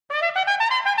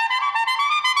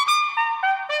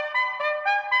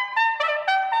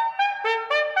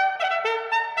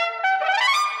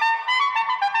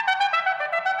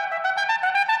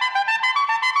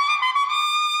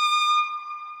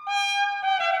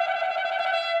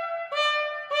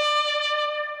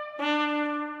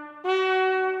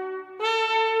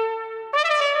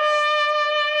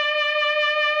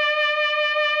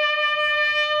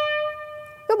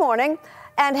morning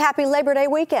and happy Labor Day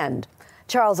weekend.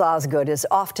 Charles Osgood is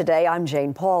off today. I'm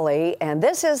Jane Pauley, and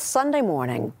this is Sunday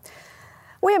Morning.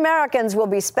 We Americans will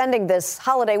be spending this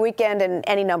holiday weekend in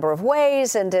any number of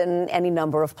ways and in any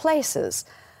number of places.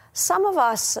 Some of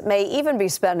us may even be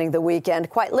spending the weekend,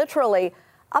 quite literally,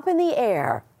 up in the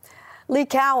air. Lee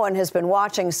Cowan has been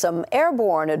watching some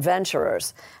airborne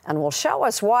adventurers and will show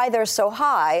us why they're so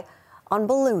high on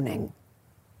ballooning.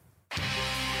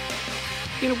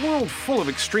 In a world full of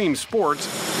extreme sports,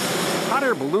 hot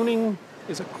air ballooning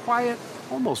is a quiet,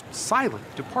 almost silent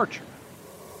departure.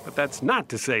 But that's not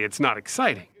to say it's not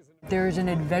exciting. There is an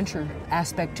adventure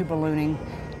aspect to ballooning.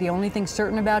 The only thing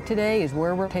certain about today is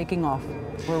where we're taking off.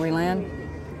 Where we land,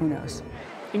 who knows?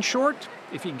 In short,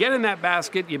 if you get in that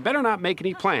basket, you better not make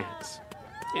any plans.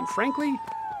 And frankly,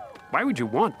 why would you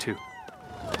want to?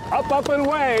 Up, and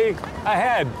away,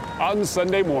 ahead on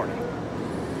Sunday Morning.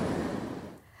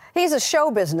 He's a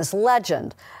show business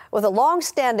legend with a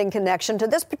long-standing connection to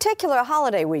this particular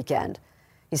holiday weekend.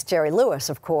 He's Jerry Lewis,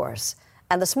 of course.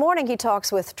 And this morning he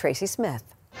talks with Tracy Smith.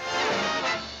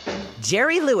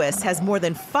 Jerry Lewis has more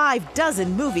than 6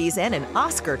 movies and an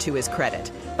Oscar to his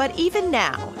credit. But even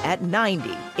now, at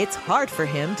 90, it's hard for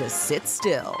him to sit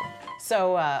still.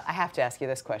 So I have to ask you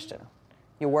this question.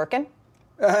 You working?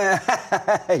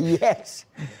 Yes,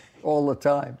 all the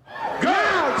time.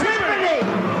 Go, Tiffany!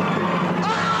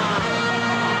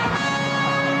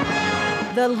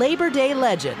 The Labor Day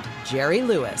legend, Jerry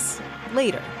Lewis,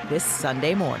 later this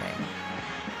Sunday morning.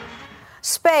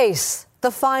 Space,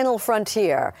 the final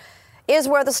frontier, is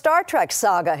where the Star Trek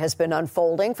saga has been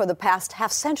unfolding for the past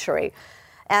half-century.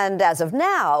 And as of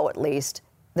now, at least,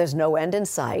 there's no end in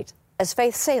sight, as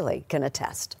Faith Salie can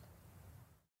attest.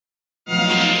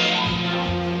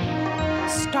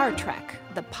 Star Trek,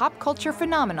 the pop culture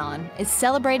phenomenon, is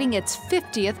celebrating its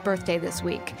 50th birthday this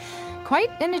week.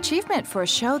 Quite an achievement for a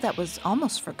show that was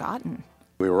almost forgotten.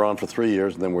 We were on for 3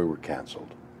 years and then we were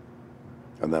canceled.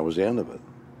 And that was the end of it.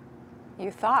 You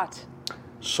thought.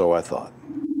 So I thought.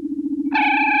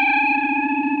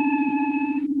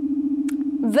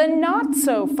 The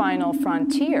not-so-final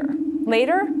frontier,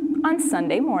 later on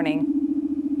Sunday Morning.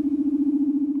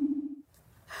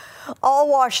 All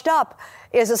Washed Up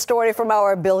is a story from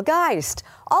our Bill Geist,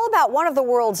 all about one of the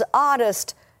world's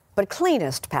oddest but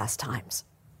cleanest pastimes.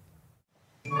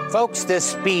 Folks, this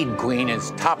Speed Queen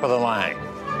is top of the line.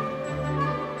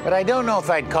 But I don't know if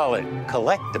I'd call it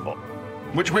collectible.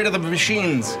 Which way do the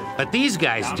machines? But these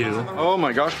guys do. Oh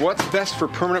my gosh, what's best for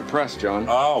permanent press, John?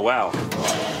 Oh, wow.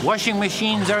 Washing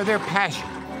machines are their passion.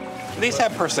 These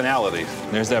have personalities.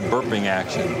 There's that burping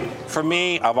action. For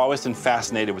me, I've always been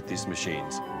fascinated with these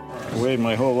machines. I waited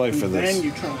my whole life for this.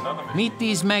 Meet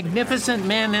these magnificent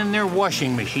men and their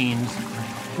washing machines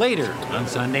later on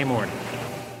Sunday Morning.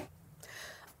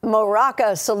 Mo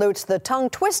Rocca salutes the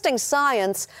tongue-twisting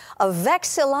science of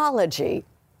vexillology.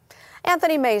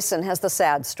 Anthony Mason has the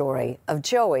sad story of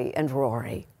Joey and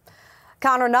Rory.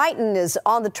 Connor Knighton is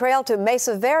on the trail to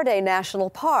Mesa Verde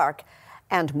National Park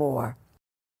and more.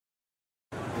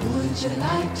 Would you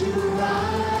like to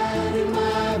ride in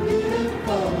my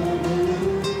beautiful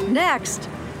balloon? Next,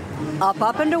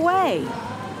 up and away.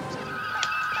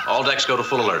 All decks go to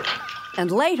full alert.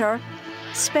 And later,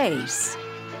 space.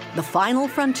 The final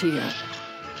frontier.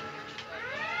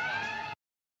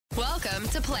 Welcome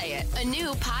to Play It, a new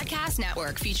podcast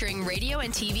network featuring radio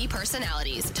and TV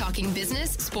personalities talking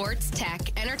business, sports,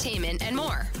 tech, entertainment, and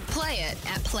more. Play it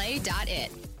at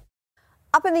play.it.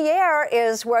 Up in the Air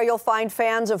is where you'll find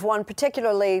fans of one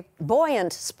particularly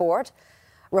buoyant sport,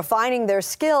 refining their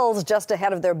skills just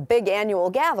ahead of their big annual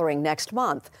gathering next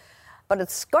month. But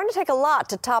it's going to take a lot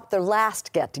to top their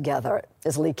last get-together,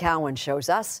 as Lee Cowan shows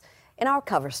us in our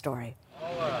cover story.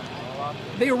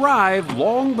 They arrive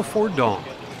long before dawn,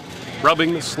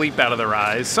 rubbing the sleep out of their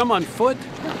eyes, some on foot,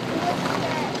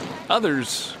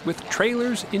 others with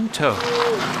trailers in tow.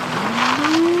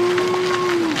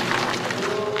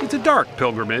 It's a dark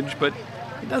pilgrimage, but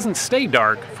it doesn't stay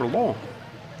dark for long.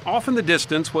 Off in the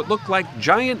distance, what look like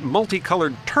giant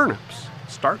multicolored turnips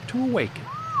start to awaken,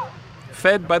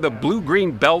 fed by the blue-green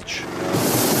belch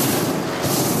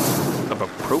of a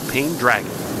propane dragon.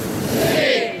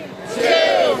 3, 2,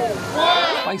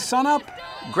 1. By sunup,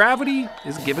 gravity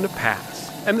is given a pass,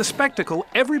 and the spectacle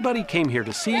everybody came here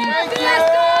to see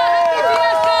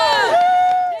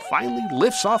finally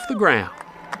lifts off the ground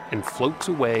and floats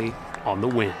away on the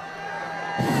wind.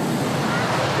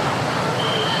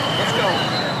 Let's go.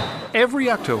 Every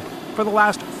October for the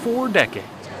last 4 decades,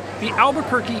 the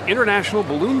Albuquerque International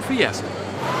Balloon Fiesta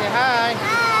Say hi.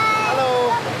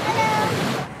 Hello.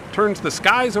 turns the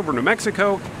skies over New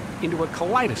Mexico into a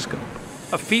kaleidoscope,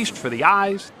 a feast for the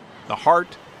eyes the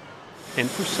heart, and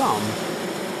for some,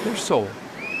 their soul.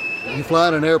 You fly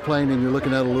in an airplane and you're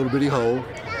looking at a little bitty hole.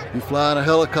 You fly in a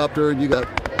helicopter and you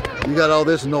got all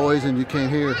this noise and you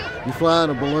can't hear. You fly in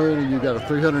a balloon and you got a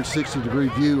 360-degree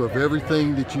view of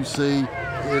everything that you see.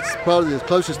 It's probably the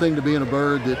closest thing to being a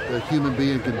bird that a human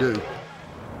being can do.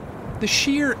 The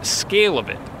sheer scale of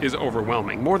it is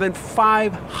overwhelming. More than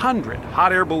 500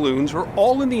 hot air balloons are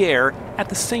all in the air at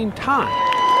the same time.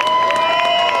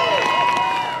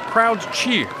 Crowds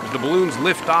cheer as the balloons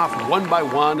lift off one by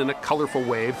one in a colorful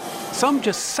wave, some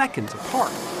just seconds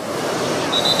apart.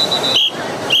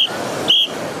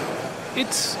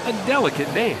 It's a delicate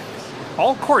dance,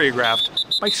 all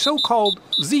choreographed by so-called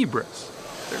zebras.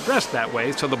 They're dressed that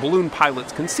way so the balloon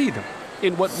pilots can see them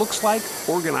in what looks like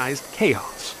organized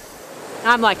chaos.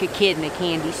 I'm like a kid in a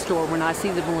candy store when I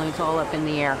see the balloons all up in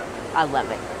the air. I love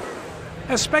it.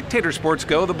 As spectator sports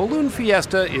go, the balloon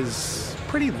fiesta is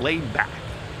pretty laid back.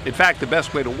 In fact, the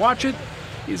best way to watch it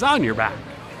is on your back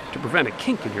to prevent a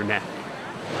kink in your neck.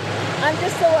 I'm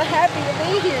just so happy to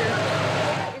be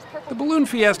here. The balloon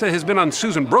fiesta has been on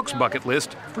Susan Brooks' bucket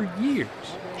list for years.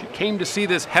 She came to see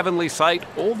this heavenly sight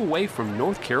all the way from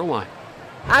North Carolina.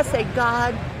 I say,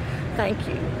 God, thank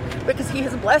you, because he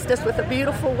has blessed us with a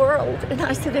beautiful world. And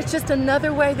I said, it's just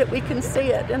another way that we can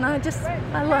see it. And I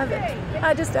love it.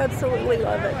 I just absolutely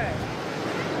love it.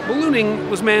 Ballooning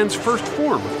was man's first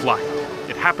form of flight.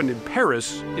 It happened in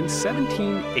Paris in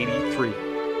 1783.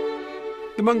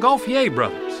 The Montgolfier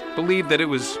brothers believed that it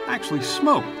was actually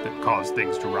smoke that caused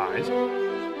things to rise.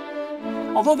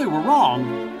 Although they were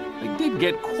wrong, they did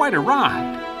get quite a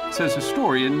ride, says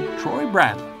historian Troy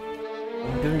Bradley.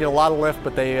 Didn't get a lot of lift,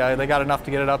 but they got enough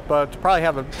to get it up to probably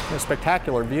have a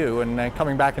spectacular view. And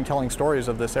coming back and telling stories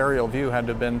of this aerial view had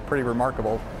to have been pretty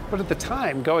remarkable. But at the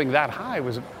time, going that high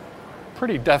was a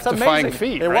pretty death-defying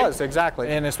feat, right? It was, exactly.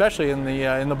 And especially in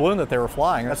the balloon that they were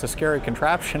flying. That's a scary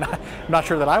contraption. I'm not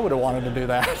sure that I would have wanted to do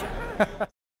that.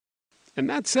 And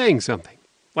that's saying something.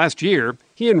 Last year,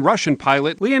 he and Russian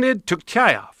pilot Leonid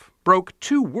Tukchayev broke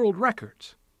 2 world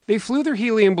records. They flew their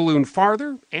helium balloon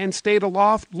farther and stayed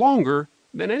aloft longer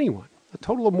than anyone, a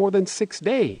total of more than 6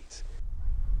 days.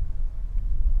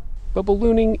 But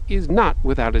ballooning is not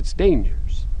without its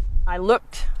dangers. I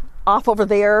looked off over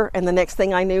there, and the next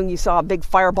thing I knew, you saw a big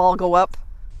fireball go up.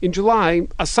 In July,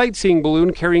 a sightseeing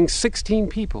balloon carrying 16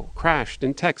 people crashed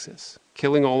in Texas,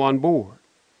 killing all on board.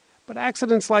 But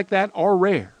accidents like that are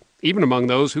rare, even among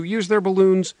those who use their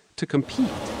balloons to compete.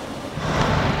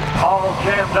 All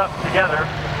jammed up together,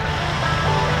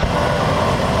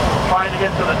 trying to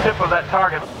get to the tip of that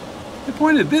target. The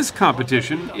point of this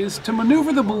competition is to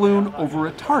maneuver the balloon over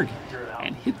a target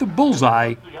and hit the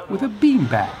bullseye with a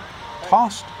beanbag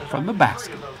tossed from the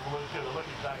basket.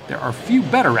 There are few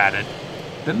better at it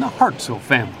than the Hartzell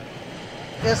family.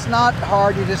 It's not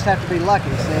hard, you just have to be lucky,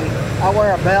 see? I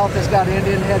wear a belt that's got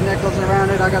Indian head nickels around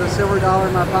it, I got a silver dollar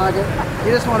in my pocket.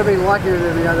 You just want to be luckier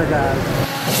than the other guys.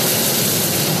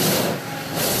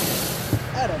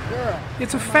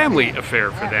 It's a family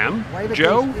affair for them.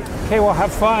 Joe, okay, well,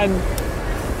 have fun,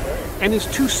 and his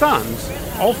 2 sons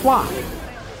all fly.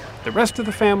 The rest of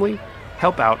the family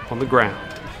help out on the ground.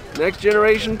 Next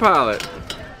generation pilot.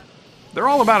 They're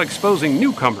all about exposing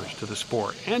newcomers to the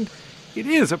sport, and it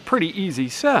is a pretty easy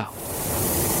sell.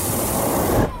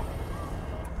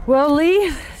 Well,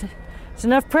 Lee, it's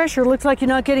enough pressure. Looks like you're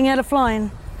not getting out of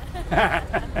flying.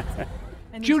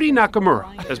 Judy Nakamura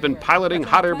has been piloting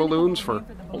hot air balloons for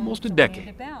almost a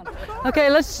decade. Okay,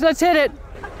 let's hit it.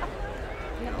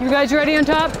 You guys ready on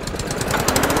top?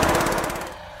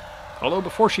 Although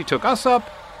before she took us up,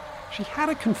 she had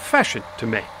a confession to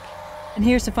make. And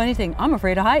here's the funny thing, I'm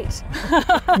afraid of heights.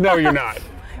 No, you're not.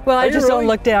 Well, I just don't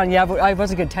look down. Yeah, but I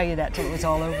wasn't going to tell you that till it was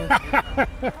all over.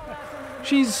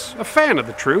 She's a fan of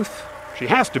the truth. She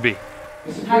has to be.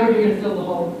 How are you going to fill the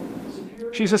hole?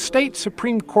 She's a state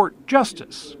Supreme Court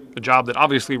justice, a job that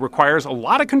obviously requires a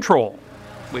lot of control,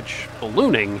 which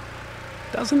ballooning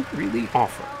doesn't really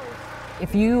offer.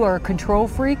 If you are a control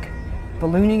freak,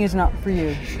 ballooning is not for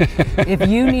you. If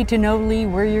you need to know, Lee,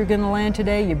 where you're going to land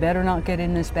today, you better not get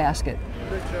in this basket.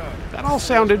 That all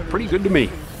sounded pretty good to me.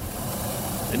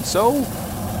 And so,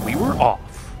 we were off.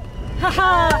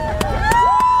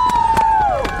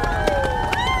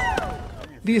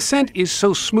 The ascent is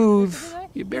so smooth,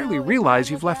 you barely realize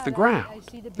you've left the ground.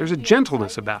 There's a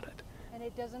gentleness about it.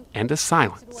 And a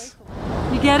silence.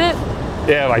 You get it?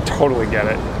 Yeah, I totally get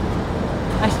it.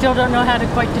 I still don't know how to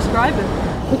quite describe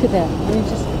it. Look at that. I mean,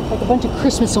 just like a bunch of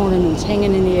Christmas ornaments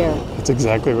hanging in the air. That's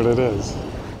exactly what it is.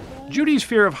 Judy's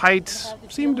fear of heights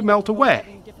seemed to melt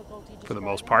away, for the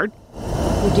most part.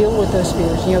 You deal with those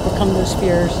fears, you overcome those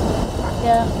fears.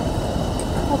 Yeah,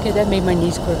 Okay, that made my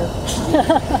knees quiver.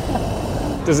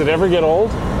 Does it ever get old?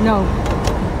 No.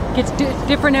 It's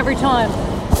different every time.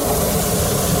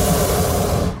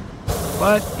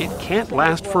 But it can't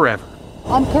last forever.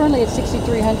 I'm currently at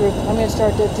 6,300. I'm going to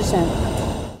start the descent.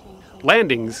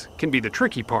 Landings can be the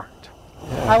tricky part.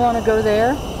 I want to go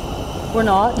there. We're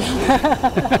not.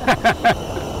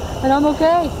 And I'm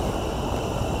okay.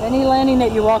 Any landing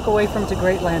that you walk away from is a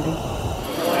great landing.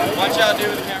 Watch out,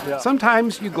 dude.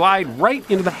 Sometimes you glide right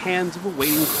into the hands of a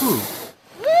waiting crew.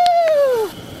 Woo!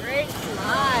 Great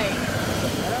slide.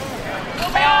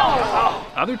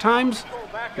 Other times,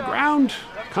 the ground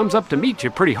comes up to meet you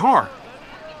pretty hard.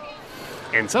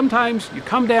 And sometimes you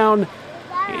come down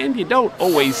and you don't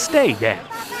always stay down.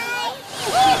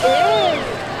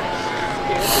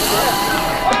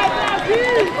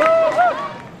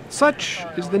 Such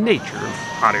is the nature of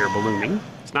hot air ballooning.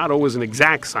 It's not always an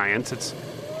exact science, it's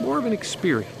more of an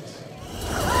experience.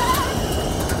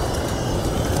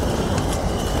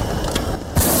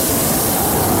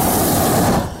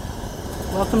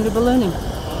 Welcome to ballooning.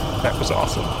 That was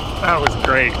awesome. That was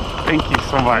great. Thank you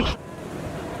so much.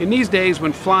 In these days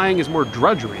when flying is more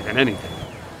drudgery than anything,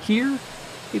 here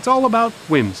it's all about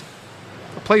whimsy.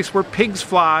 A place where pigs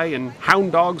fly and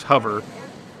hound dogs hover,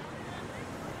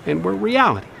 and where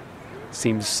reality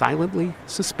seems silently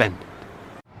suspended.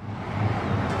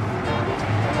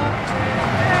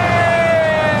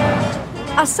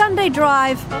 A Sunday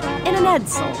drive in an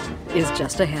Edsel is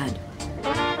just ahead.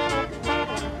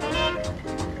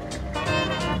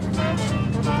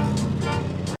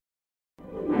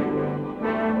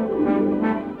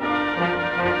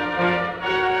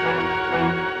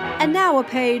 And now a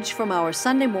page from our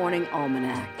Sunday morning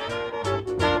almanac.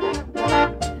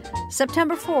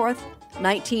 September 4th,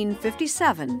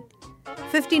 1957.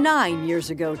 59 years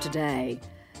ago today.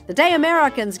 The day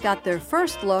Americans got their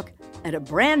first look at a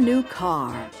brand new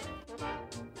car.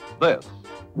 This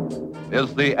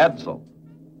is the Edsel,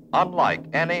 unlike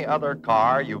any other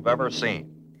car you've ever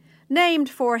seen. Named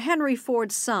for Henry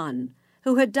Ford's son,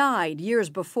 who had died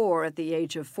years before at the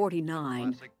age of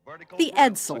 49, the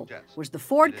Edsel was the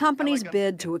Ford company's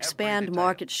bid to expand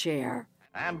market share.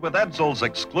 And with Edsel's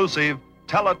exclusive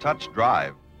TeleTouch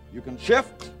drive, you can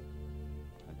shift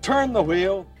and turn the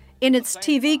wheel. In its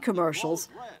TV commercials,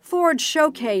 Ford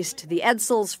showcased the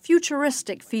Edsel's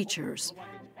futuristic features.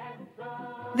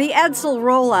 The Edsel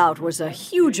rollout was a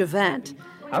huge event.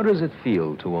 How does it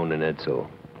feel to own an Edsel?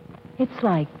 It's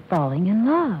like falling in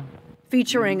love.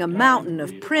 Featuring a mountain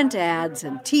of print ads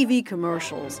and TV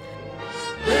commercials.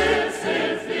 This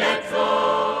is the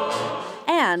Edsel.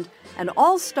 And an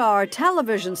all-star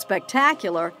television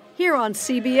spectacular here on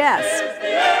CBS.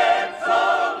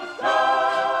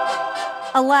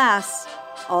 Alas,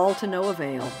 all to no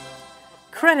avail.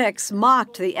 Critics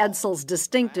mocked the Edsel's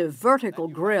distinctive vertical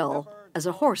grille as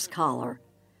a horse collar,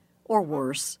 or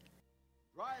worse.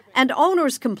 And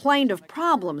owners complained of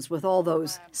problems with all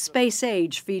those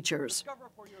space-age features.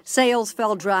 Sales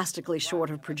fell drastically short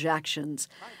of projections,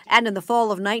 and in the fall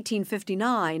of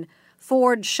 1959,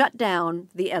 Ford shut down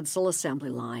the Edsel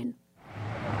assembly line.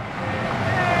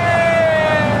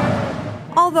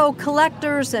 Although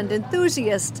collectors and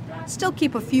enthusiasts still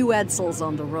keep a few Edsels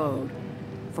on the road,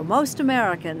 for most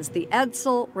Americans, the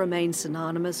Edsel remains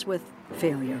synonymous with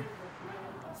failure.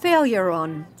 Failure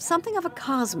on something of a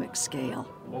cosmic scale.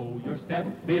 Oh, your step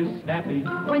is snappy.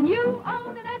 When you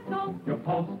own an Edsel, your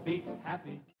pulse beats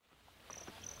happy.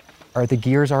 Are the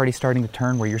gears already starting to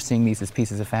turn where you're seeing these as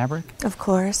pieces of fabric? Of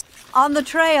course. On the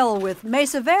trail with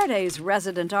Mesa Verde's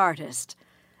resident artist.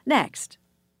 Next.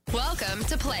 Welcome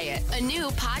to Play It, a new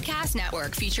podcast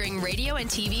network featuring radio and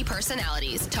TV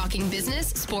personalities talking business,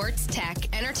 sports, tech,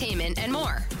 entertainment, and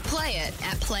more. Play it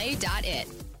at play.it.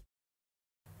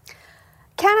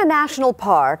 Can a national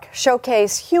park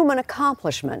showcase human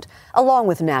accomplishment along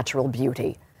with natural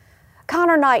beauty?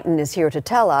 Connor Knighton is here to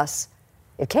tell us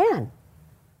it can.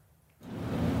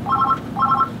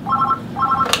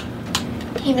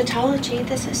 Hematology,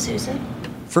 this is Susan.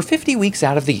 For 50 weeks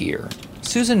out of the year,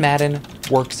 Susan Madden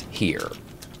works here,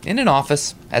 in an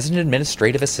office as an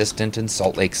administrative assistant in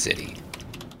Salt Lake City.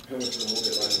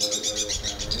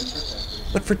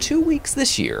 But for 2 weeks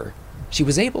this year, she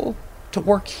was able to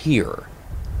work here,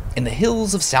 in the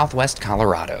hills of southwest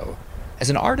Colorado, as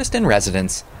an artist in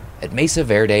residence at Mesa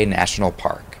Verde National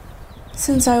Park.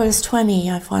 Since I was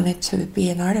 20, I've wanted to be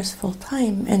an artist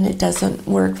full-time, and it doesn't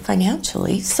work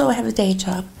financially, so I have a day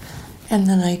job, and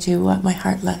then I do what my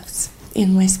heart loves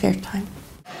in my spare time.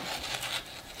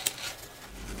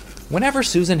 Whenever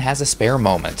Susan has a spare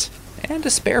moment and a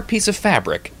spare piece of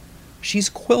fabric, she's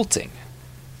quilting.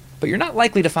 But you're not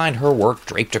likely to find her work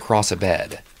draped across a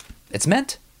bed. It's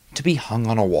meant to be hung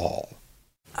on a wall.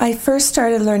 I first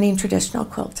started learning traditional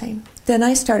quilting. Then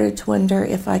I started to wonder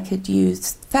if I could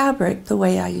use fabric the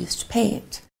way I used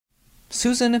paint.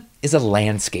 Susan is a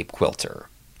landscape quilter,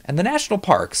 and the national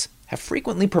parks have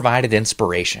frequently provided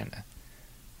inspiration.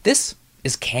 This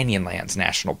is Canyonlands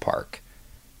National Park.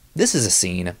 This is a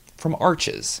scene from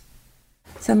Arches.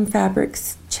 Some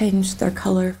fabrics change their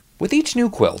color. With each new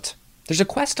quilt, there's a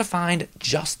quest to find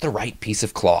just the right piece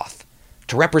of cloth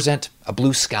to represent a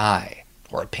blue sky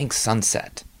or a pink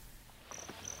sunset.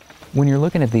 When you're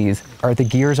looking at these, are the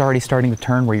gears already starting to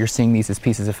turn where you're seeing these as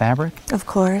pieces of fabric? Of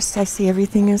course, I see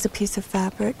everything as a piece of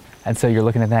fabric. And so you're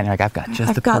looking at that and you're like, I've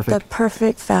got the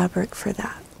perfect fabric for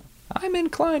that. I'm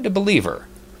inclined to believe her.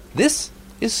 This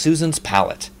is Susan's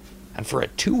palette, and for a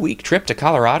 2-week trip to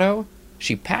Colorado,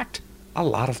 she packed a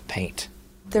lot of paint.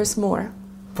 There's more.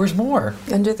 There's more?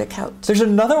 Under the couch. There's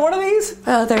another one of these?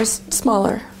 There's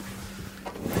smaller.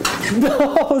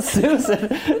 No,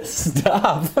 Susan,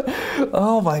 stop.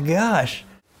 Oh my gosh.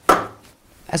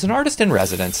 As an artist in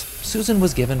residence, Susan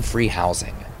was given free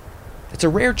housing. It's a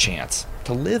rare chance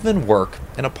to live and work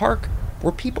in a park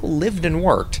where people lived and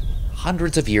worked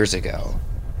hundreds of years ago.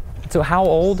 So how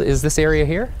old is this area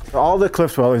here? All the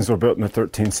cliff dwellings were built in the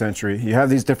 13th century. You have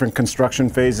these different construction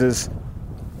phases.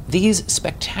 These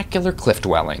spectacular cliff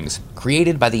dwellings,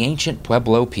 created by the ancient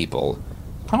Pueblo people,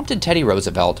 prompted Teddy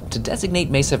Roosevelt to designate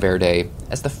Mesa Verde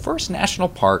as the first national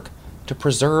park to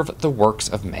preserve the works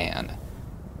of man.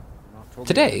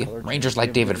 Today, rangers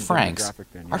like David Franks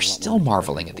are still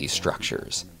marveling at these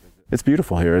structures. It's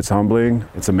beautiful here. It's humbling.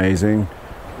 It's amazing.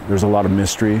 There's a lot of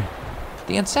mystery.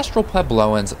 The ancestral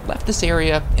Puebloans left this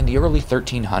area in the early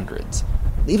 1300s,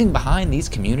 leaving behind these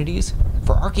communities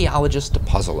for archaeologists to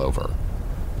puzzle over.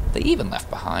 They even left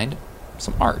behind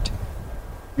some art.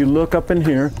 You look up in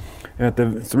here at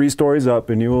the 3 stories up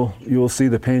and you will see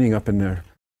the painting up in there.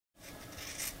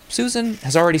 Susan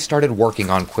has already started working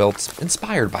on quilts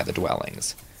inspired by the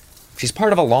dwellings. She's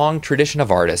part of a long tradition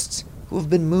of artists who have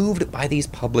been moved by these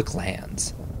public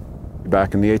lands.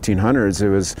 Back in the 1800s, it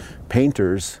was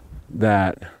painters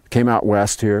that came out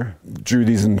west here, drew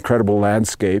these incredible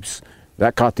landscapes.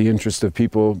 That caught the interest of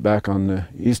people back on the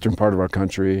eastern part of our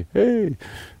country. Hey,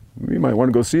 we might want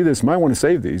to go see this, might want to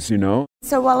save these, you know.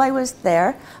 So while I was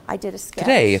there, I did a sketch.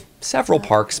 Today, several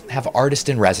parks have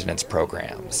artist-in-residence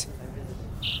programs.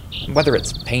 Whether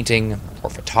it's painting or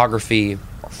photography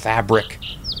or fabric,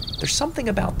 there's something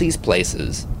about these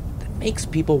places that makes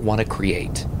people want to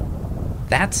create.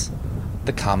 That's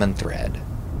the common thread.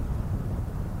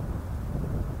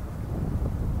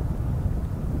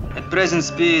 At present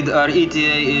speed, our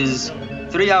ETA is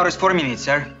 3 hours, 4 minutes,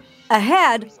 sir.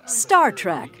 Ahead, Star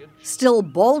Trek, still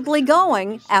boldly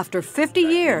going after 50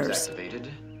 years.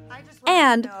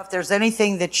 And if there's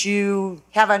anything that you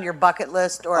have on your bucket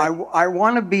list, or I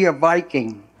want to be a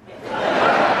Viking.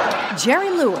 Jerry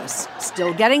Lewis,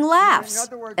 still getting laughs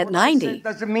at 90.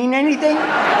 Does it mean anything?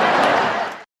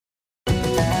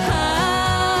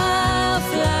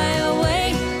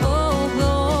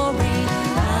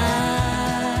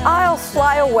 I'll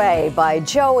Fly Away by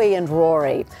Joey and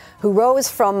Rory, who rose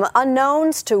from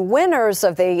unknowns to winners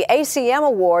of the ACM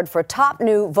Award for Top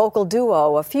New Vocal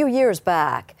Duo a few years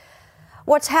back.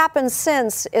 What's happened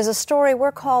since is a story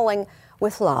we're calling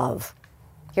With Love.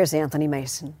 Here's Anthony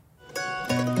Mason.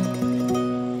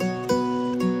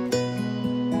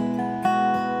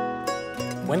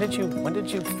 When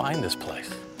did you find this place?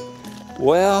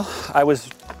 Well, I was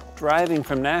driving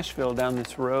from Nashville down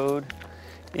this road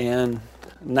in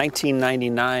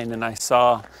 1999, and I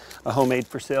saw a homemade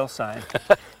for sale sign.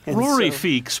 Rory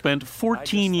Feek spent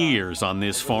 14 years on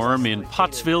this farm in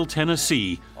Pottsville,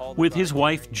 Tennessee, with his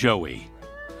wife Joey.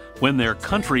 When their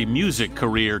country music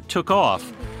career took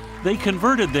off, they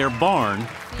converted their barn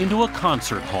into a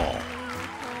concert hall.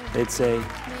 They'd say,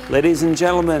 "Ladies and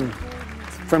gentlemen,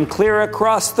 from clear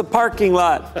across the parking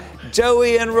lot,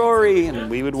 Joey and Rory," and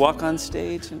we would walk on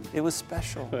stage, and it was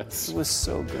special. It was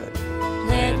so good.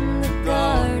 Planting the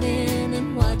garden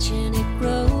and watching it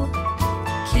grow,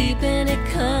 keeping it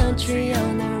country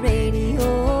on the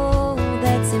radio,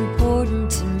 that's important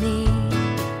to me.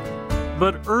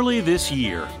 But early this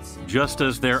year, just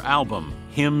as their album,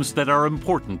 Hymns That Are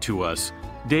Important to Us,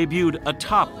 debuted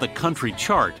atop the country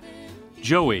chart,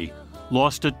 Joey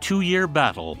lost a 2-year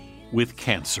battle with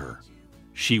cancer.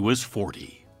 She was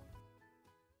 40.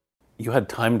 You had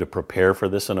time to prepare for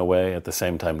this in a way, at the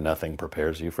same time nothing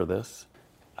prepares you for this?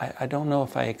 I don't know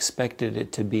if I expected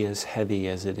it to be as heavy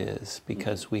as it is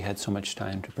because we had so much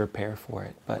time to prepare for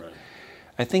it. But right.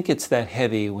 I think it's that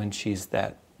heavy when she's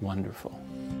that wonderful.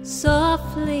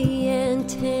 Softly and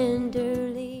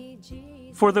tenderly,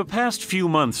 Jesus. For the past few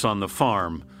months on the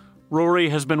farm, Rory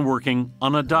has been working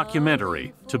on a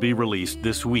documentary to be released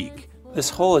this week. This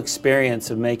whole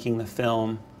experience of making the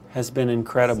film has been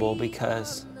incredible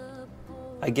because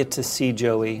I get to see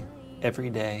Joey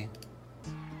every day.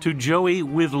 To Joey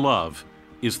with Love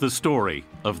is the story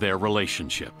of their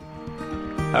relationship.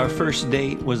 Our first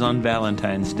date was on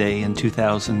Valentine's Day in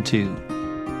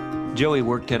 2002. Joey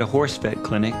worked at a horse vet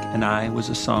clinic and I was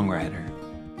a songwriter.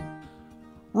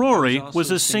 Rory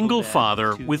was a single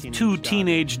father with 2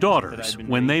 teenage daughters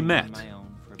when they met.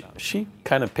 She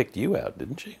kind of picked you out,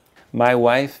 didn't she? My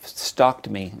wife stalked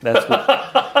me.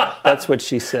 That's what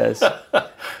she says.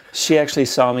 She actually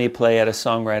saw me play at a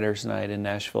songwriters night in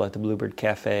Nashville at the Bluebird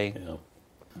Cafe. Yeah.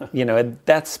 You know,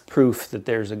 that's proof that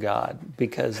there's a God,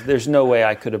 because there's no way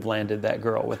I could have landed that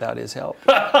girl without his help.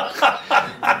 Liar,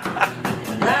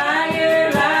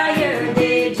 liar,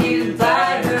 did you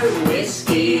buy her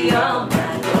whiskey all night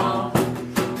long?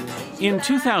 In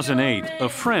 2008, a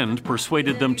friend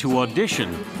persuaded them to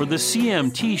audition for the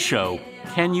CMT show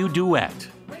Can You Duet?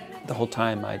 The whole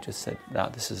time I just said, no,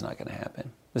 this is not going to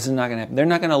happen. This is not going to happen. They're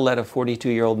not going to let a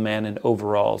 42-year-old man in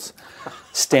overalls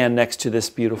stand next to this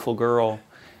beautiful girl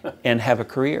and have a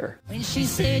career. When she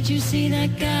said, you see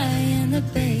that guy in the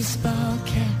baseball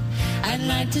cap, I'd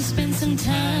like to spend some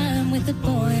time with a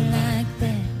boy like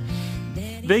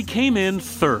that. They came in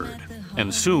third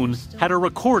and soon had a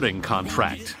recording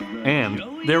contract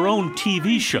and their own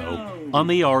TV show on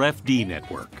the RFD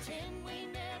network.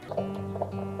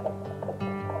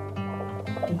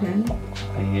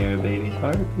 I hear a baby's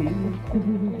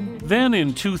heartbeat. Then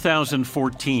in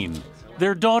 2014,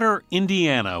 their daughter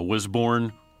Indiana was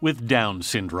born with Down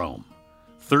syndrome.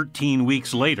 13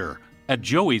 weeks later, at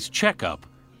Joey's checkup,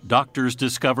 doctors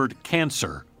discovered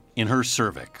cancer in her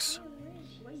cervix.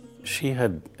 She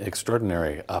had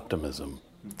extraordinary optimism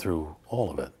through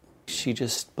all of it. She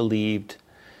just believed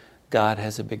God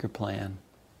has a bigger plan,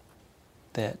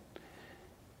 that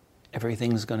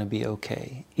everything's going to be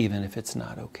okay, even if it's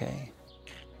not okay.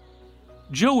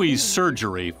 Joey's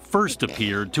surgery first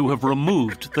appeared to have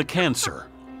removed the cancer,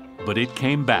 but it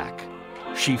came back.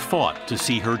 She fought to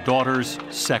see her daughter's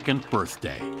second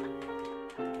birthday.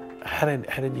 How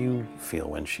did you feel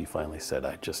when she finally said,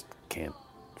 I just can't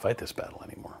fight this battle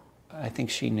anymore? I think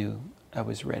she knew I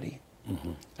was ready.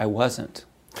 Mm-hmm. I wasn't.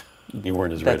 You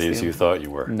weren't as ready as you thought you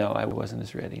were. No, I wasn't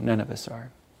as ready. None of us are.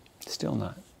 Still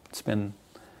not. It's been,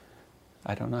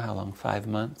 I don't know how long, 5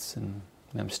 months, and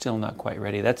I'm still not quite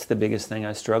ready. That's the biggest thing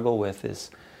I struggle with, is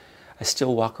I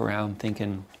still walk around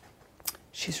thinking,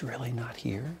 she's really not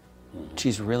here. Mm-hmm.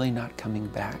 She's really not coming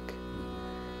back.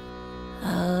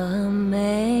 Amazing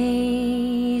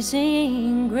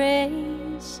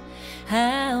grace,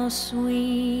 how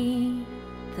sweet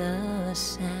the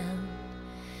sound.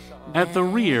 At the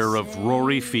rear of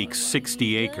Rory Feek's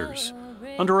 60 acres,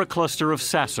 under a cluster of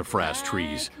sassafras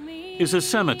trees, is a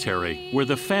cemetery where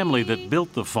the family that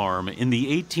built the farm in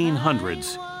the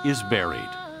 1800s is buried.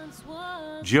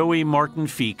 Joey Martin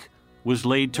Feek was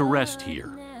laid to rest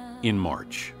here in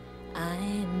March.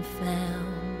 I'm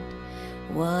found,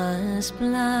 was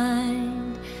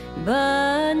blind,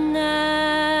 but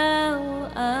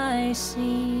now I see.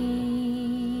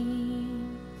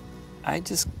 I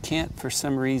just can't, for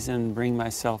some reason, bring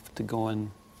myself to go and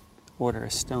order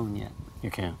a stone yet. You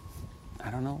can't?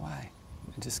 I don't know why.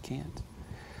 I just can't.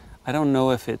 I don't know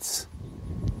if it's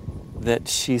that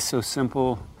she's so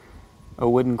simple, a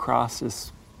wooden cross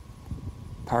is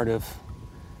part of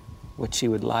what she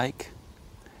would like,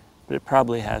 but it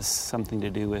probably has something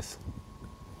to do with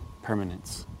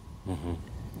permanence. Mm-hmm.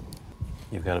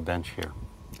 You've got a bench here.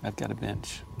 I've got a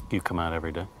bench. You come out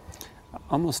every day?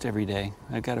 Almost every day.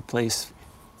 I've got a place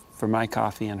for my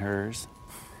coffee and hers,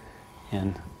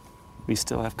 and we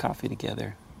still have coffee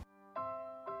together.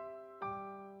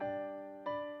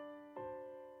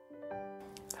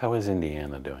 How is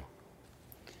Indiana doing?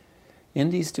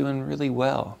 Indy's doing really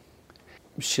well.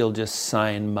 She'll just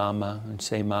sign Mama and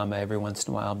say Mama every once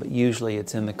in a while, but usually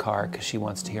it's in the car because she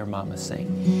wants to hear Mama sing.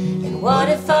 And what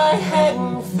if I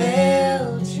hadn't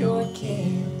felt your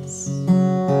kiss?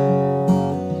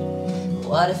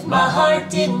 What if my heart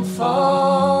didn't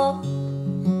fall?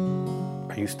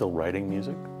 Are you still writing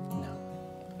music? No.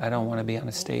 I don't want to be on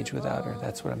a stage without her.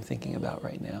 That's what I'm thinking about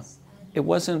right now. It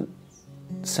wasn't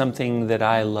something that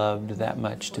I loved that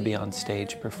much to be on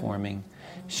stage performing.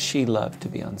 She loved to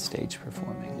be on stage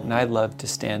performing, and I loved to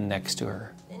stand next to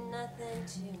her.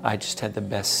 I just had the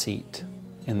best seat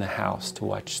in the house to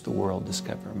watch the world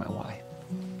discover my wife.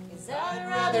 'Cause I'd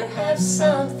rather have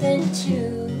something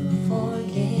to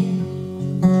forget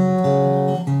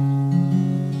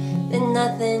than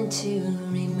nothing to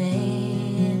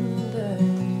remain.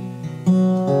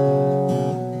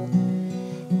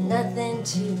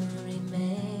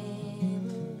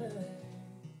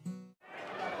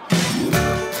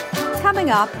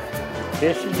 up,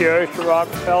 This is the Oyster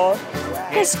Rockefeller.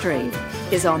 history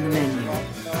is on the menu.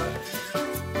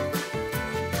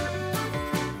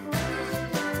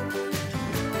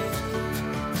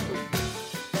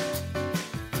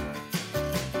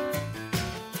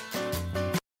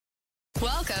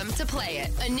 Welcome to Play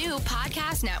It, a new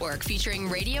podcast network featuring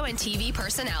radio and TV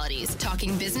personalities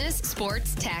talking business,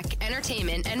 sports, tech,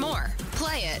 entertainment, and more.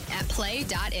 Play it at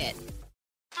play.it.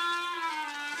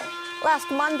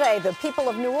 Last Monday, the people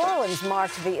of New Orleans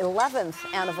marked the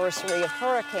 11th anniversary of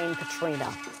Hurricane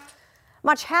Katrina.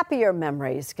 Much happier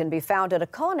memories can be found at a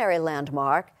culinary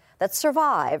landmark that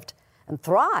survived and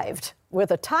thrived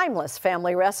with a timeless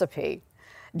family recipe.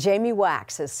 Jamie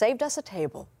Wax has saved us a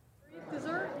table.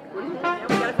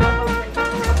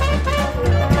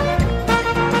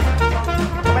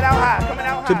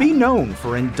 To be known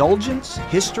for indulgence,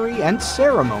 history, and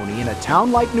ceremony in a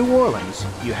town like New Orleans,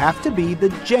 you have to be the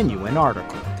genuine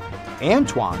article.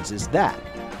 Antoine's is that,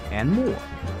 and more.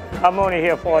 I'm only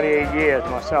here 48 years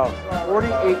myself.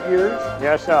 48 years?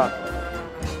 Yes, sir.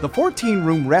 The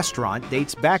 14-room restaurant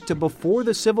dates back to before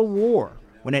the Civil War,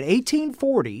 when in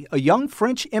 1840, a young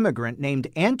French immigrant named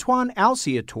Antoine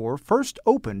Alciator first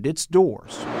opened its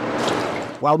doors.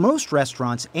 While most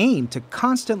restaurants aim to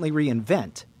constantly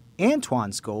reinvent,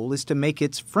 Antoine's goal is to make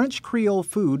its French Creole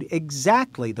food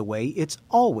exactly the way it's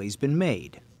always been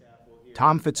made.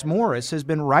 Tom Fitzmaurice has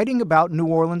been writing about New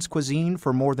Orleans cuisine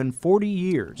for more than 40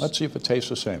 years. Let's see if it tastes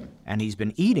the same. And he's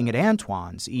been eating at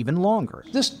Antoine's even longer.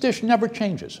 This dish never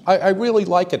changes. I really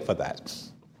like it for that.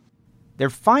 Their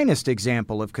finest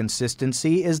example of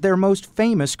consistency is their most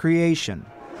famous creation.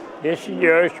 This is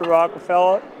the Oyster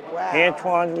Rockefeller.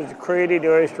 Antoine's was created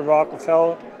the Oyster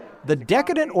Rockefeller. The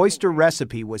decadent oyster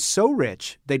recipe was so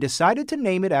rich, they decided to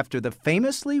name it after the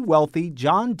famously wealthy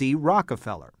John D.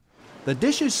 Rockefeller. The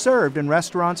dish is served in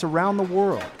restaurants around the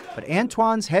world, but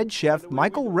Antoine's head chef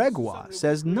Michael Regois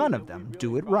says none of them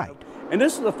do it right. And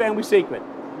this is a family secret.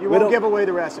 You won't give away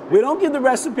the recipe? We don't give the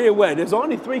recipe away. There's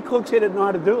only 3 cooks here that know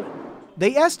how to do it.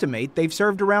 They estimate they've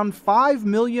served around 5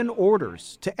 million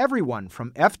orders to everyone from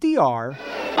FDR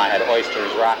I had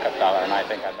oysters Rockefeller, and I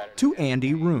think I better to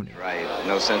Andy Rooney. Right,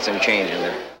 no sense in changing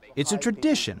it. It's a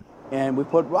tradition. And we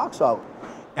put rock salt.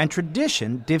 And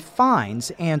tradition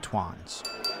defines Antoine's.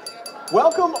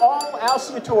 Welcome all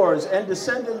Alciators and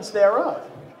descendants thereof.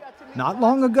 Not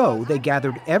long ago, they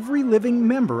gathered every living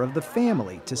member of the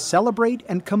family to celebrate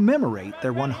and commemorate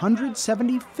their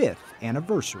 175th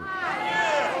anniversary.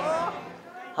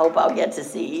 Hope I'll get to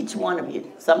see each one of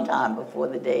you sometime before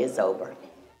the day is over.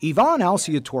 Yvonne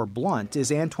Alciator Blunt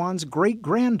is Antoine's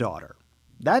great-granddaughter.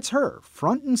 That's her,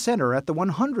 front and center at the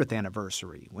 100th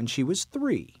anniversary when she was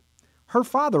 3. Her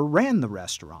father ran the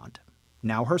restaurant.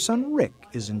 Now her son Rick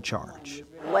is in charge.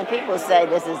 When people say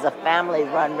this is a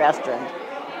family-run restaurant,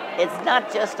 it's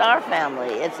not just our family.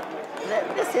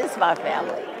 This is my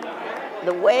family.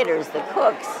 The waiters, the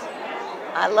cooks,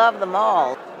 I love them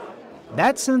all.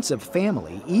 That sense of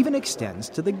family even extends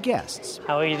to the guests.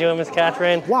 How are you doing, Miss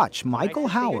Catherine? Watch Michael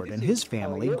Howard and his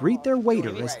family greet their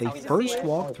waiter as they first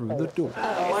walk through the door.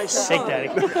 Hey, Daddy.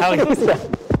 How are you?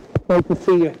 Nice to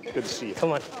see you. Good to see you.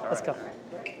 Come on, let's go.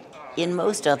 In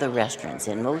most other restaurants,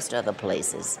 in most other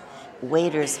places,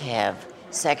 waiters have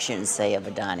sections, say, of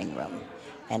a dining room.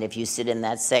 And if you sit in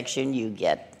that section, you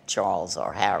get Charles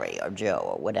or Harry or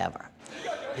Joe or whatever.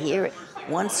 Here,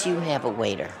 once you have a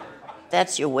waiter,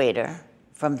 that's your waiter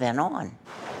from then on.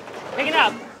 Pick it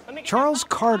up. Charles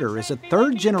Carter is a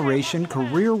third-generation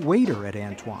career waiter at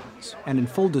Antoine's. And in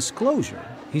full disclosure,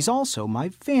 he's also my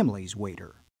family's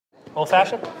waiter.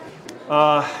 Old-fashioned?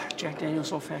 Jack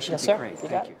Daniel's old-fashioned. Yes, sir. Great,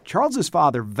 thank you. Charles's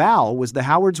father, Val, was the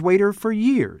Howard's waiter for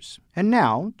years. And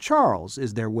now, Charles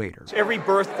is their waiter. Every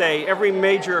birthday, every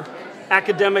major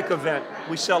academic event,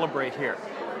 we celebrate here.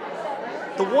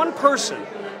 The one person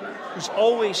who's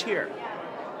always here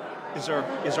is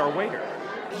our waiter.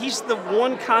 He's the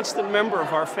one constant member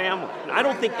of our family. And I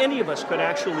don't think any of us could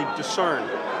actually discern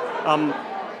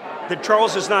that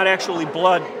Charles is not actually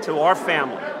blood to our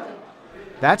family.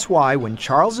 That's why when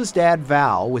Charles's dad,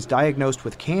 Val, was diagnosed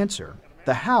with cancer,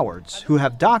 the Howards, who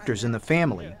have doctors in the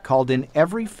family, called in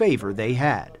every favor they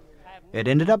had. It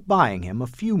ended up buying him a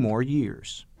few more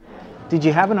years. Did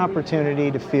you have an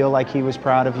opportunity to feel like he was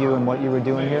proud of you and what you were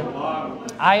doing here?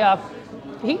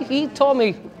 He told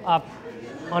me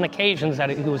on occasions that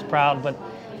he was proud, but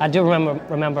I do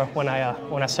remember when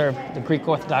I served the Greek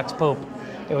Orthodox Pope.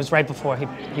 It was right before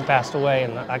he passed away,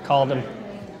 and I called him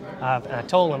and I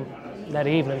told him that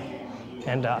evening,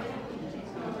 and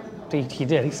he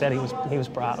did. He said he was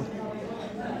proud.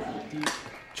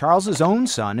 Charles's own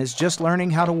son is just learning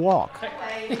how to walk.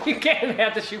 You can't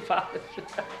have the shoe polish.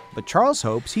 But Charles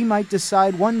hopes he might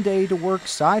decide one day to work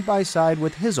side by side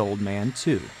with his old man,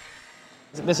 too.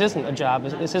 This isn't a job,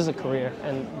 this is a career,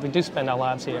 and we do spend our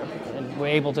lives here. And we're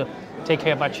able to take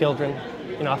care of our children,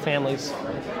 our families.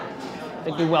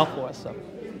 They do well for us. So.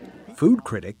 Food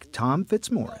critic Tom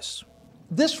Fitzmaurice.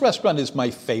 This restaurant is my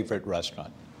favorite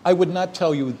restaurant. I would not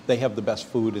tell you they have the best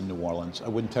food in New Orleans. I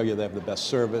wouldn't tell you they have the best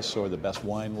service or the best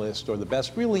wine list or the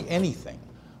best really anything.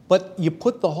 But you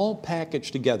put the whole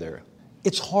package together,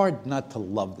 it's hard not to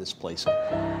love this place.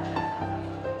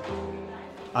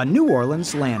 A New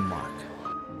Orleans landmark.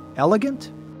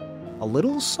 Elegant, a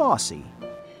little saucy,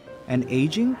 and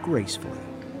aging gracefully.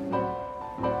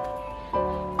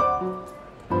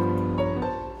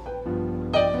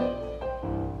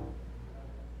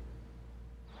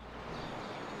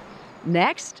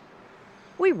 Next,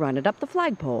 we run it up the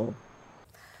flagpole.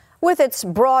 With its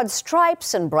broad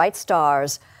stripes and bright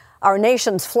stars, our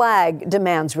nation's flag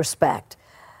demands respect.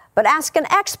 But ask an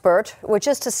expert, which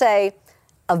is to say,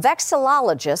 a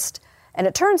vexillologist, and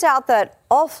it turns out that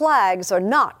all flags are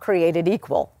not created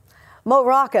equal. Mo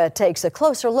Rocca takes a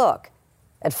closer look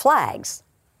at flags.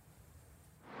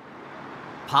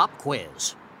 Pop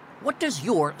quiz. What does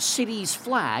your city's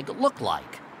flag look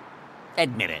like?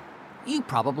 Admit it. You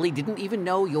probably didn't even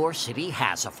know your city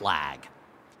has a flag.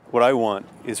 What I want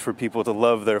is for people to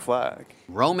love their flag.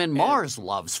 Roman Mars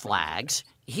loves flags.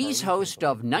 He's host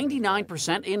of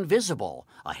 99% Invisible,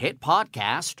 a hit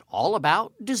podcast all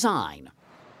about design.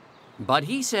 But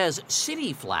he says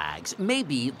city flags may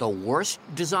be the worst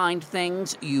designed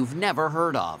things you've never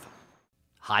heard of.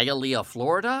 Hialeah,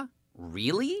 Florida?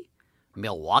 Really?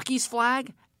 Milwaukee's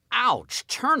flag? Ouch,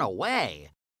 turn away.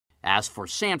 As for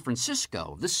San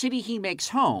Francisco, the city he makes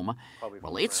home,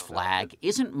 well, its flag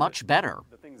isn't much better.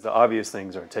 The obvious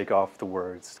things are take off the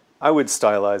words. I would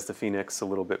stylize the Phoenix a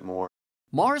little bit more.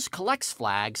 Mars collects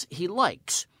flags he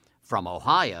likes, from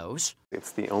Ohio's.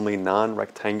 It's the only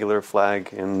non-rectangular flag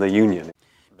in the Union.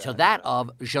 To that of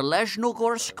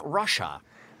Zheleznogorsk, Russia.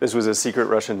 This was a secret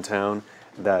Russian town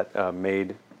that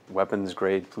made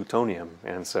weapons-grade plutonium,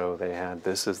 and so they had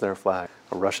this as their flag,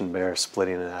 a Russian bear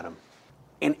splitting an atom.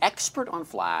 An expert on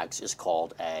flags is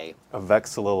called a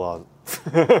vexillologist.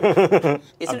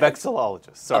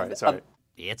 Sorry.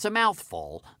 It's a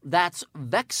mouthful. That's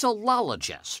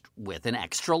vexillologist with an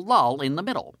extra lull in the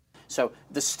middle. So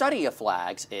the study of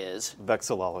flags is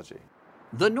vexillology.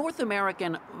 The North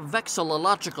American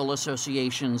Vexillological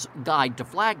Association's Guide to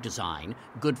Flag Design,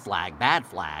 Good Flag, Bad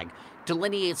Flag,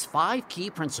 delineates 5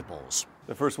 key principles.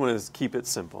 The first one is keep it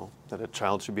simple, that a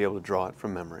child should be able to draw it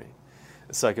from memory.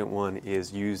 The second one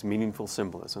is use meaningful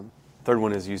symbolism. Third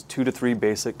one is use 2 to 3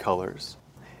 basic colors.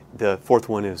 The fourth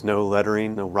one is no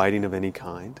lettering, no writing of any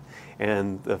kind.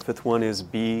 And the fifth one is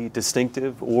be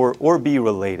distinctive or be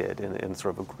related in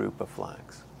sort of a group of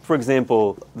flags. For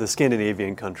example, the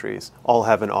Scandinavian countries all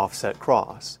have an offset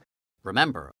cross.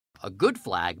 Remember, a good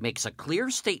flag makes a clear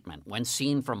statement when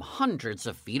seen from hundreds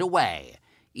of feet away,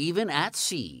 even at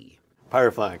sea.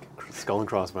 Pirate flag, skull and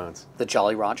crossbones. The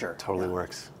Jolly Roger. Totally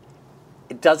works.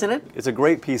 Doesn't it? It's a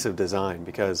great piece of design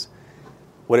because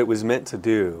what it was meant to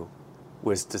do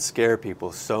was to scare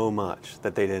people so much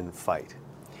that they didn't fight.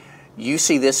 You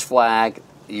see this flag,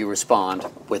 you respond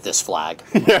with this flag.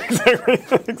 Yeah,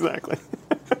 exactly.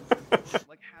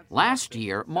 Last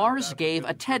year, Mars gave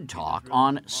a TED Talk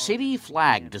on city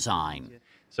flag design.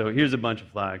 So here's a bunch of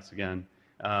flags again.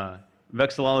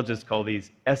 Vexillologists call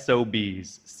these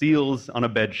SOBs, seals on a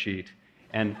bed sheet.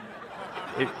 And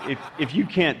if you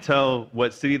can't tell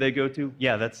what city they go to,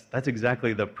 yeah, that's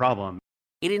exactly the problem.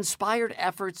 It inspired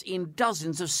efforts in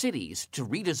dozens of cities to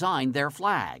redesign their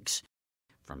flags,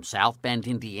 from South Bend,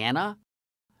 Indiana,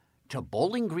 to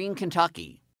Bowling Green,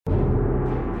 Kentucky.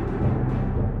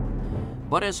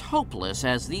 But as hopeless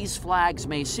as these flags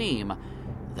may seem,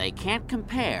 they can't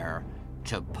compare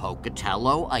to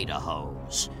Pocatello,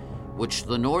 Idaho's, which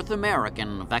the North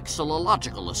American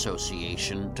Vexillological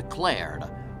Association declared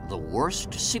the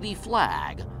worst city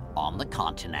flag on the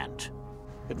continent.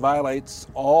 It violates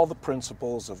all the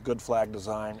principles of good flag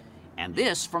design. And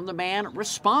this from the man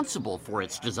responsible for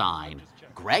its design,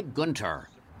 Greg Gunter.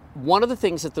 One of the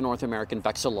things that the North American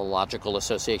Vexillological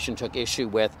Association took issue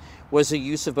with was the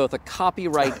use of both a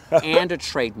copyright and a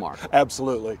trademark.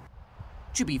 Absolutely.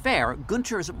 To be fair,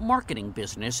 Gunter's marketing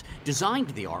business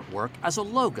designed the artwork as a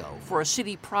logo for a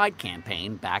city pride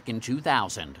campaign back in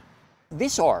 2000.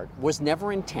 This art was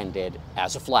never intended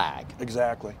as a flag.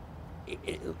 Exactly.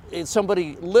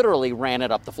 Somebody literally ran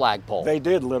it up the flagpole. They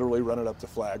did literally run it up the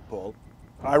flagpole.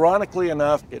 Ironically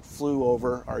enough, it flew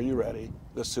over, are you ready,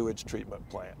 the sewage treatment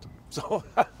plant. So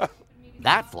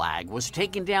That flag was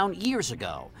taken down years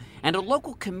ago, and a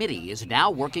local committee is now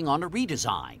working on a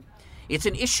redesign. It's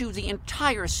an issue the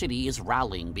entire city is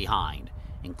rallying behind,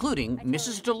 including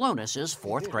Mrs. Delonis'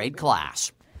 fourth grade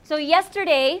class. So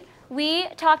yesterday, we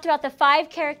talked about the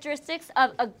 5 characteristics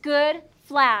of a good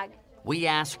flag. We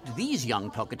asked these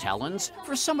young Pocatellans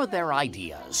for some of their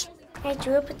ideas. I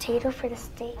drew a potato for the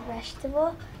state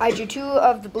vegetable. I drew 2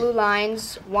 of the blue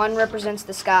lines. 1 represents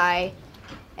the sky,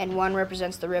 and 1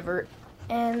 represents the river.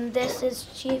 And this is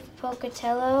Chief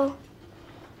Pocatello.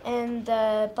 And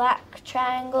the black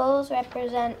triangles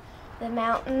represent the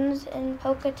mountains in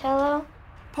Pocatello.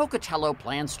 Pocatello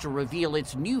plans to reveal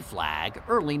its new flag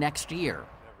early next year.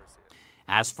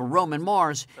 As for Roman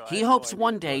Mars, he hopes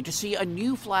one day to see a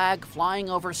new flag flying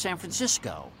over San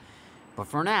Francisco. But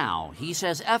for now, he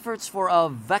says efforts for a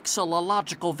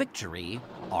vexillological victory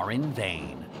are in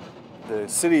vain. The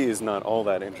city is not all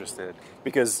that interested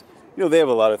because, they have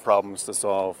a lot of problems to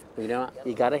solve.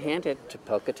 You got to hand it to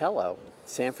Pocatello.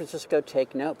 San Francisco,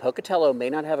 take note. Pocatello may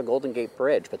not have a Golden Gate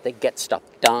Bridge, but they get stuff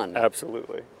done.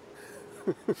 Absolutely.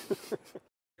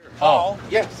 Oh,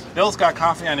 yes. Bill's got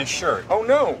coffee on his shirt. Oh,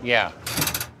 no. Yeah.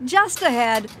 Just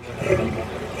ahead,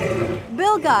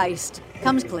 Bill Geist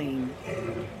comes clean.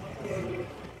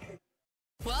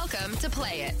 Welcome to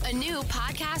Play It, a new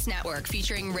podcast network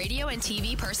featuring radio and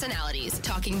TV personalities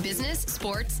talking business,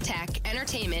 sports, tech,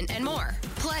 entertainment, and more.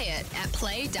 Play it at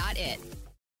play.it.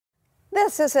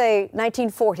 This is a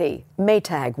 1940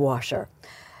 Maytag washer.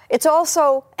 It's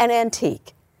also an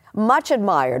antique, much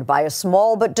admired by a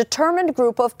small but determined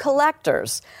group of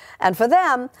collectors. And for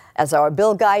them, as our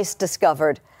Bill Geist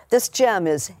discovered, this gem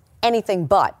is anything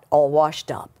but all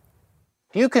washed up.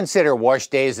 Do you consider wash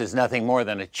days as nothing more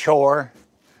than a chore?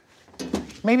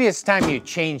 Maybe it's time you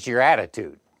changed your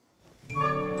attitude.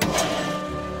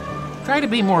 Try to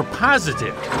be more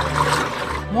positive,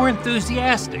 more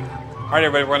enthusiastic. All right,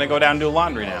 everybody, we're going to go down and do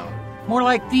laundry now. More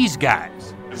like these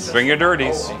guys. Bring your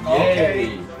dirties.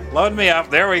 Okay. Load me up.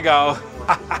 There we go.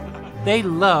 They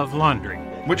love laundry.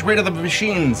 Which way to the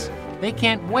machines? They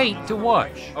can't wait to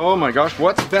wash. Oh my gosh,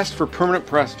 what's best for permanent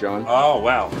press, John? Oh,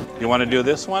 well. You want to do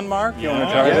this one, Mark? You want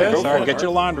to try this? All right, get your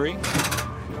laundry.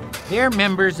 They're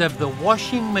members of the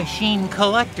Washing Machine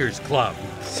Collectors Club.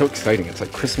 So exciting. It's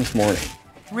like Christmas morning.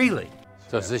 Really?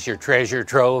 So is this your treasure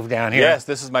trove down here? Yes,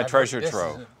 this is my treasure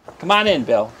trove. Come on in,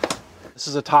 Bill. This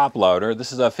is a top loader.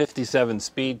 This is a 57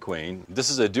 Speed Queen. This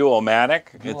is a Dual-Matic.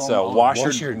 It's a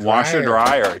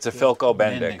washer-dryer. It's a Philco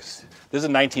Bendix. This is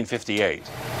 1958.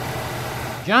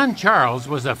 John Charles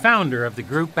was a founder of the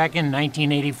group back in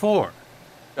 1984.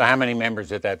 So how many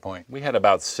members at that point? We had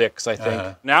about 6, I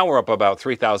think. Now we're up about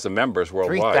 3,000 members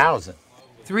worldwide. 3,000?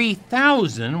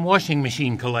 3,000 washing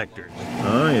machine collectors.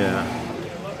 Oh, yeah.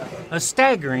 A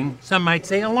staggering, some might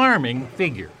say alarming,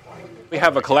 figure. We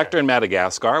have a collector in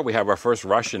Madagascar. We have our first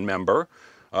Russian member.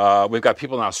 We've got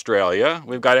people in Australia.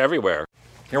 We've got everywhere.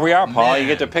 Here we are, Paul. You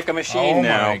get to pick a machine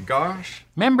now. Oh, my gosh.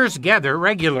 Members gather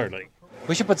regularly.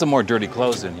 We should put some more dirty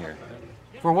clothes in here.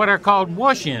 For what are called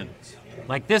wash-ins,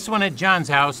 like this one at John's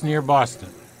house near Boston.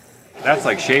 That's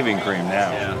like shaving cream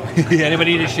now. Yeah.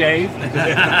 Anybody need a shave?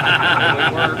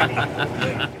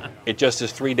 It just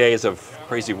is 3 days of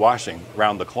crazy washing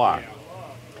round the clock.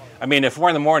 I mean, at 4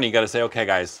 in the morning, you got to say, okay,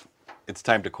 guys, it's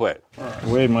time to quit. I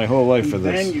waited my whole life for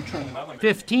this.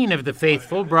 15 of the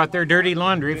faithful brought their dirty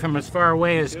laundry from as far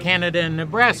away as Canada and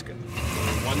Nebraska.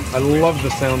 I love the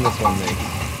sound this one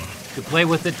makes. To play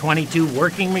with the 22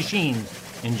 working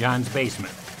machines in John's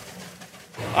basement.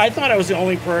 I thought I was the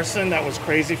only person that was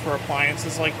crazy for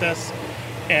appliances like this.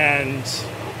 And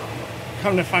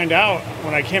come to find out,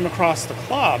 when I came across the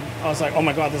club, I was like, oh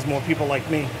my God, there's more people like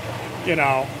me,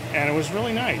 and it was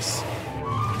really nice.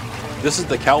 This is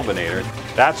the Kelvinator.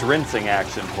 That's rinsing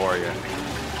action for you.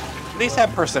 These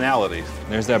have personalities.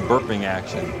 There's that burping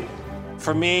action.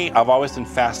 For me, I've always been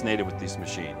fascinated with these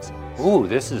machines. Ooh,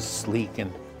 this is sleek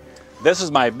and... This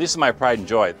is my pride and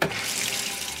joy.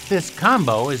 This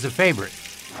combo is a favorite.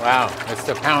 Wow, that's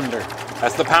the pounder.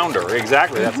 That's the pounder,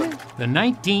 exactly. The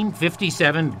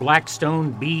 1957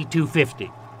 Blackstone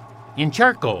B250 in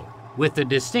charcoal with the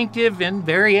distinctive and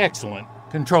very excellent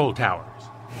control towers.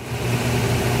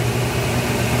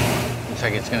 Looks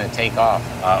like it's going to take off.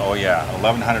 Oh yeah,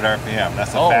 1,100 RPM.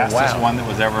 That's the fastest one that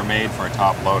was ever made for a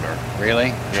top loader. Really?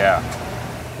 Yeah.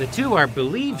 The two are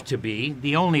believed to be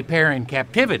the only pair in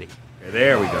captivity. Okay,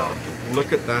 there we go.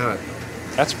 Look at that.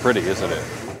 That's pretty, isn't it?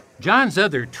 John's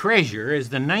other treasure is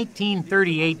the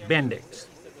 1938 Bendix.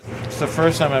 It's the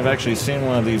first time I've actually seen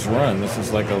one of these run. This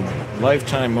is like a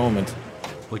lifetime moment.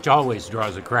 Which always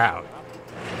draws a crowd.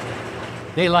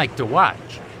 They like to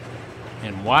watch,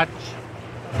 and watch,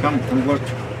 Come look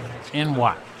and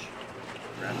watch.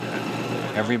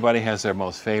 Everybody has their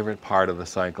most favorite part of the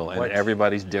cycle, and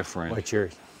everybody's different. What's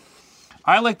yours?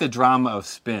 I like the drama of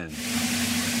spin.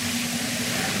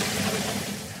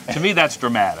 To me, that's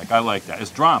dramatic. I like that.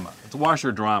 It's drama. It's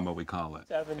washer drama, we call it.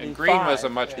 And green was a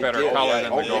much better color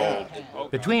than the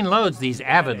gold. Between loads, these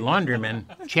avid laundrymen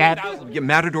chat. Yeah,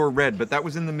 Matador Red, but that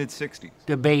was in the mid-'60s.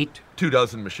 Debate.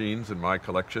 24 machines in my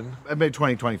collection. I made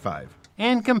 2025.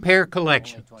 And compare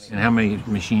collections. And how many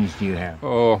machines do you have?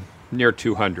 Oh, near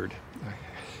 200.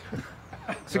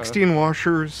 16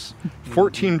 washers,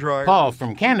 14 dryers. Paul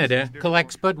from Canada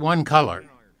collects but one color.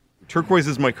 Turquoise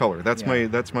is my color. That's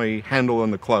my handle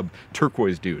on the club.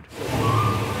 Turquoise dude.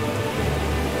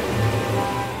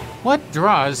 What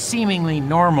draws seemingly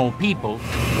normal people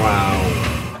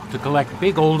to collect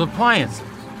big old appliances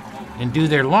and do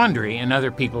their laundry in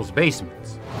other people's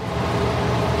basements?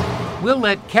 We'll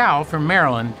let Cal from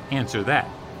Maryland answer that.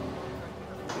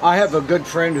 I have a good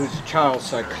friend who's a child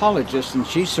psychologist, and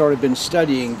she's sort of been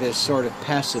studying this sort of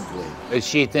passively. Does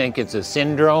she think it's a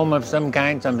syndrome of some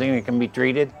kind, something that can be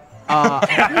treated?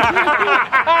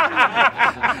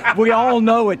 We all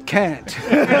know it can't.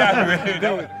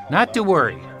 Not to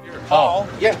worry. Paul?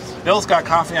 Yes. Bill's got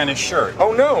coffee on his shirt.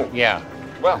 Oh, no. Yeah.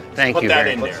 Well, Thank put you that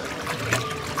very in much.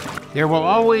 there. There will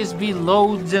always be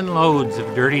loads and loads of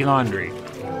dirty laundry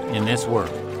in this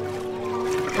world.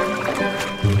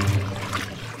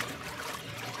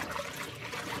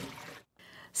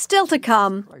 Still to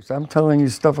come. I'm telling you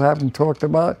stuff I haven't talked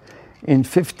about in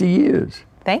 50 years.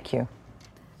 Thank you.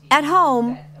 At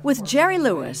Home with Jerry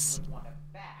Lewis.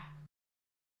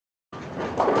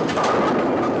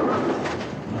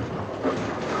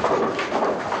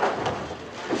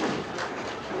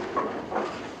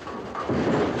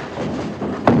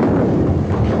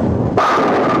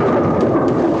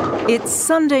 It's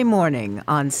Sunday morning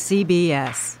on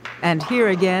CBS, and here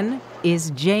again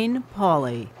is Jane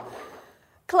Pauley.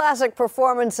 Classic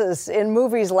performances in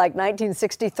movies like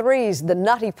 1963's The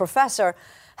Nutty Professor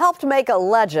helped make a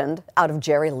legend out of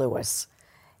Jerry Lewis.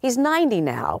 He's 90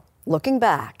 now, looking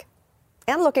back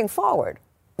and looking forward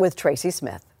with Tracy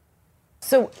Smith.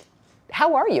 So,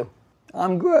 how are you?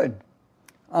 I'm good.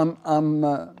 I'm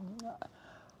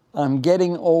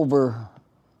getting over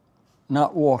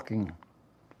not walking.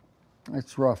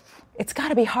 It's rough. It's got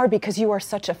to be hard because you are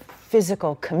such a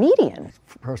physical comedian.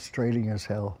 Frustrating as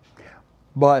hell.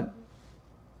 But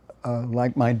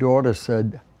like my daughter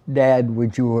said, Dad,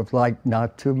 would you have liked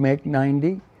not to make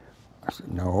 90? I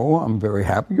said, no, I'm very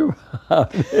happy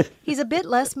about it. He's a bit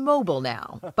less mobile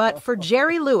now, but for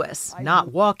Jerry Lewis,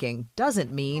 not walking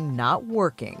doesn't mean not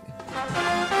working.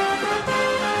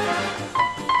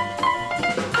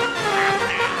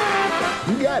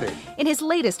 You got it. In his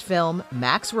latest film,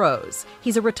 Max Rose,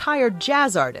 he's a retired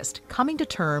jazz artist coming to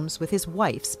terms with his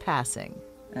wife's passing.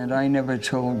 And I never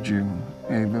told you,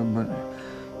 Ava, but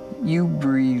you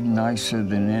breathe nicer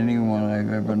than anyone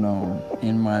I've ever known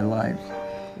in my life.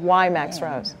 Why Max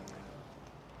Rose?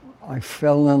 I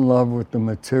fell in love with the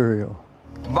material.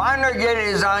 Vonnegut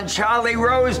is on Charlie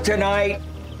Rose tonight.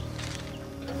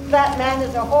 That man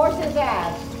is a horse's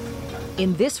ass.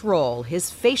 In this role,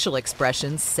 his facial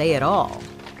expressions say it all.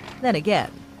 Then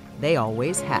again, they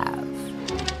always have.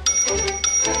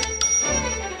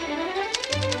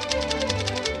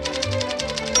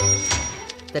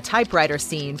 The typewriter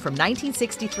scene from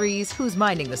 1963's Who's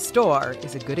Minding the Store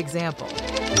is a good example.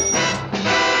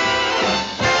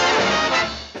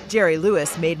 Jerry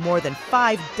Lewis made more than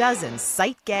 6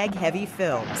 sight-gag-heavy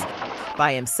films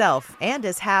by himself and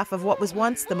as half of what was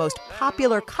once the most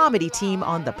popular comedy team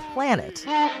on the planet.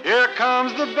 Here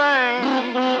comes the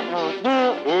band.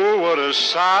 Oh, what a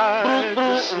sight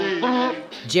to see.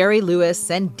 Jerry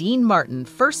Lewis and Dean Martin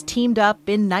first teamed up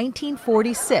in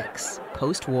 1946,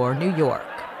 post-war New York.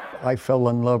 I fell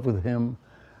in love with him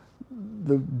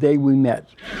the day we met.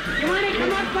 You want to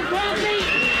come up for coffee?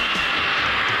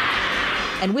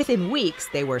 And within weeks,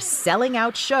 they were selling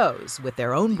out shows with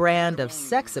their own brand of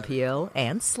sex appeal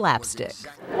and slapstick.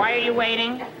 Why are you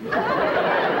waiting?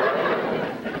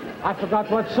 I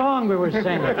forgot what song we were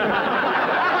singing.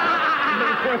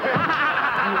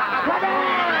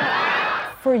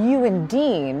 For you and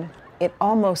Dean, it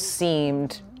almost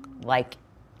seemed like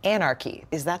anarchy.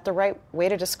 Is that the right way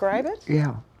to describe it?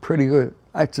 Yeah, pretty good.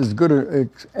 That's as good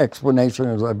an explanation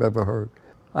as I've ever heard.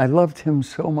 I loved him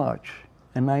so much,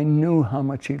 and I knew how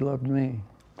much he loved me.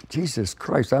 Jesus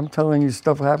Christ, I'm telling you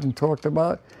stuff I haven't talked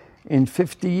about in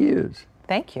 50 years.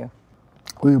 Thank you.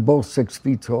 We were both 6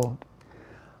 feet tall.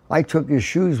 I took his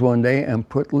shoes one day and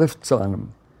put lifts on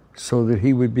him so that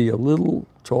he would be a little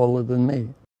taller than me.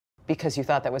 Because you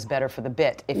thought that was better for the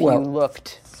bit if Well, you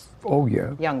looked Oh,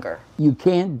 yeah. younger. You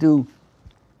can't do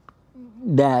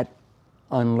that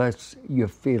unless you're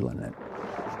feeling it.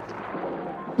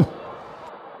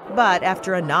 But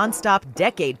after a nonstop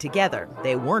decade together,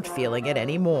 they weren't feeling it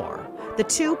anymore. The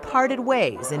two parted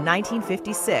ways in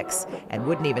 1956 and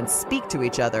wouldn't even speak to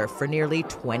each other for nearly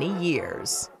 20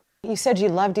 years. You said you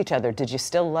loved each other. Did you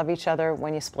still love each other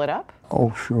when you split up?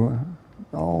 Oh, sure.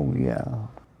 Oh, yeah.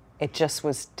 It just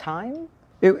was time?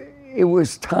 It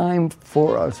was time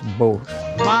for us both.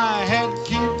 My head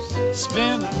keeps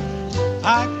spinning.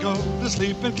 I go to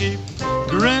sleep and keep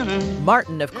grinning.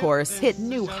 Martin, of course, hit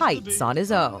new heights on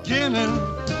his own.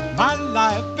 My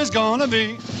life is gonna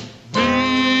be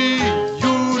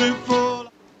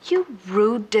beautiful. You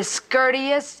rude,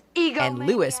 discourteous, ego. And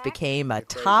Lewis became a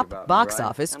top box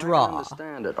office draw.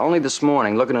 Understand it. Only this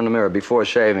morning, looking in the mirror before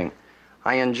shaving,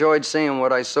 I enjoyed seeing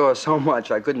what I saw so much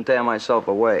I couldn't tear myself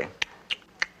away.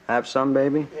 Have some,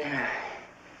 baby? Yeah.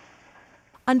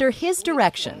 Under his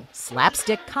direction,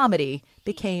 slapstick comedy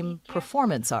became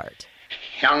performance art.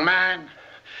 Young man,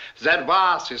 that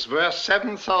vase is worth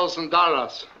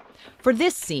 $7,000. For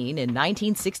this scene in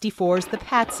 1964's The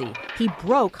Patsy, he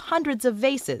broke hundreds of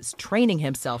vases, training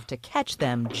himself to catch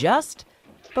them just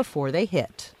before they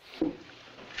hit.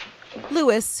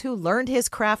 Lewis, who learned his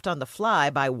craft on the fly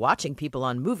by watching people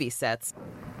on movie sets,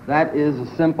 That is a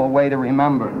simple way to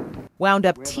remember. wound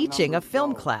up teaching a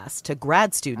film class to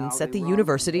grad students at the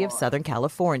University of Southern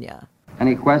California.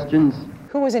 Any questions?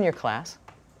 Who was in your class?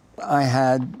 I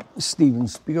had Steven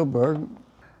Spielberg,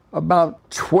 about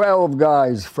 12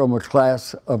 guys from a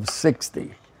class of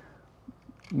 60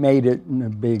 made it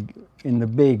in the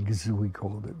bigs, we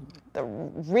called it. The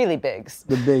really bigs.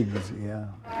 The bigs, yeah.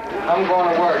 I'm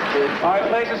going to work, kid. All right,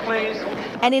 places, please.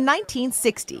 And in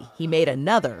 1960, he made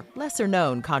another,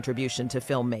 lesser-known contribution to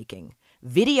filmmaking.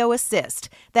 Video assist,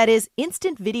 that is,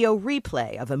 instant video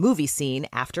replay of a movie scene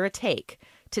after a take.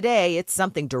 Today, it's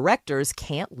something directors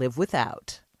can't live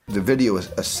without. The video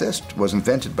assist was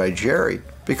invented by Jerry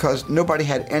because nobody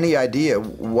had any idea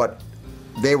what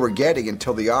they were getting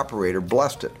until the operator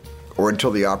blessed it or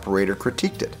until the operator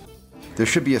critiqued it. There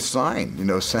should be a sign,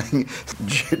 saying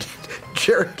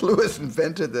Jerry Lewis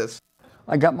invented this.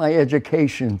 I got my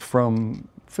education from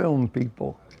film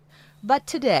people. But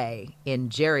today, in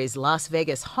Jerry's Las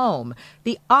Vegas home,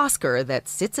 the Oscar that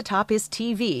sits atop his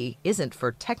TV isn't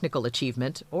for technical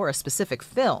achievement or a specific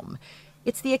film.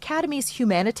 It's the Academy's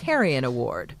Humanitarian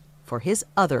Award for his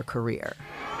other career.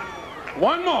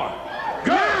 One more.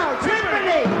 Go,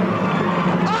 Tiffany!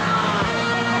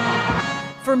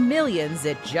 For millions,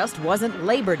 it just wasn't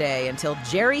Labor Day until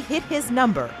Jerry hit his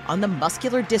number on the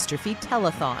Muscular Dystrophy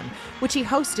Telethon, which he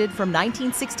hosted from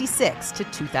 1966 to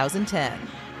 2010.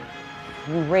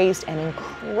 You raised an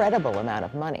incredible amount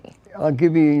of money. I'll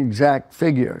give you an exact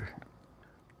figure.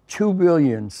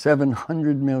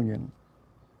 $2,700,000,000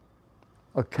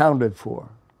 accounted for.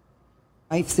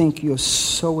 I think you're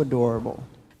so adorable.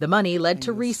 The money led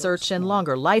to research and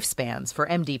longer lifespans for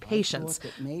MD patients,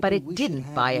 but it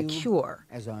didn't buy a cure.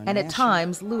 And at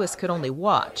times, Lewis could only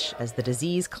watch as the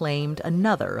disease claimed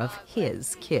another of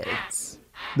his kids.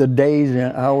 The days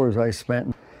and hours I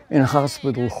spent in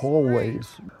hospital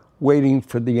hallways waiting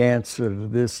for the answer to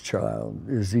this child.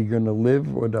 Is he going to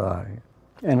live or die?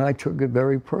 And I took it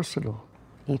very personal.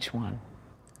 Each one.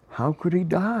 How could he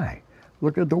die?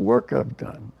 Look at the work I've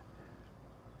done.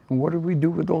 And what do we do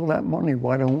with all that money?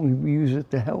 Why don't we use it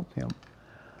to help him?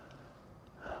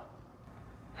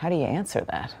 How do you answer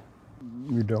that?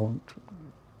 You don't.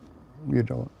 You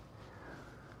don't.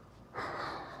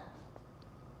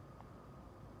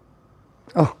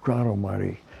 Oh, God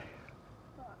Almighty.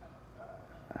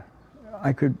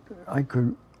 I could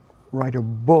write a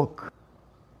book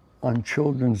on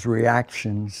children's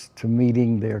reactions to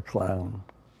meeting their clown.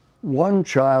 One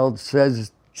child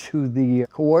says to the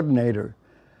coordinator,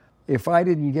 if I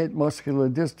didn't get muscular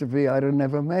dystrophy, I'd have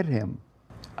never met him.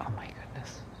 Oh, my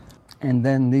goodness. And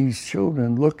then these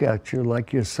children look at you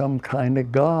like you're some kind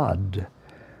of god.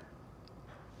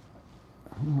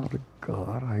 I'm not a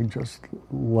god. I just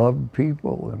love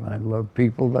people, and I love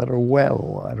people that are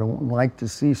well. I don't like to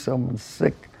see someone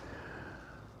sick.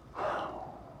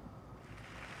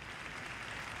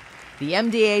 The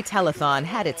MDA Telethon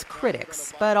had its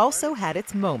critics, but also had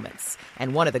its moments.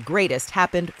 And one of the greatest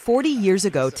happened 40 years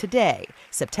ago today,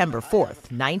 September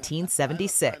 4th,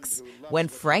 1976, when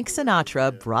Frank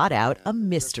Sinatra brought out a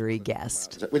mystery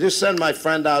guest. Would you send my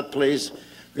friend out, please?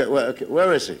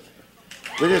 Where is he?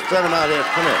 We just send him out here.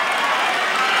 Come here.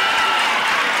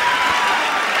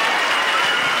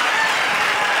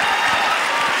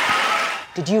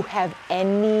 Did you have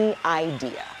any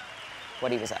idea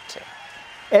what he was up to.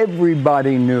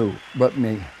 Everybody knew but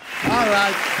me. All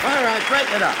right, break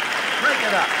it up.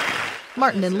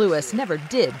 Martin and Lewis never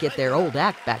did get their old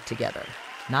act back together,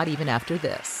 not even after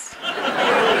this.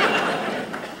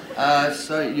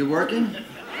 So you working?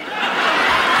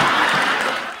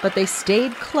 But they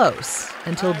stayed close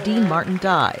until Dean Martin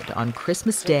died on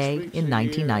Christmas Day in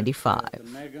 1995.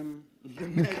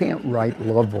 You can't write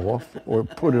love off or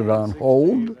put it on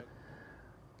hold.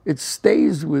 It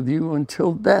stays with you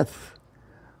until death.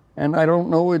 And I don't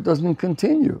know, it doesn't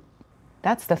continue.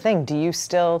 That's the thing. Do you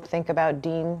still think about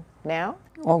Dean now?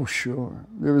 Oh, sure.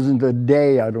 There isn't a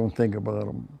day I don't think about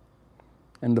him.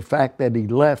 And the fact that he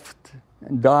left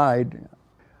and died,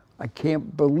 I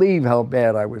can't believe how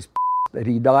bad I was that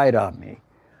he died on me.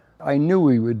 I knew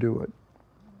he would do it.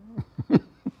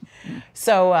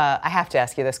 So I have to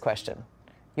ask you this question.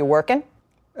 You working?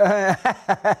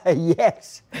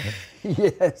 Yes.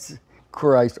 Yes.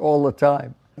 Christ, all the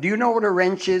time. Do you know what a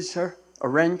wrench is, sir? A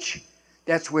wrench?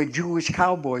 That's where Jewish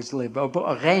cowboys live, a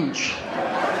wrench.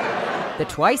 The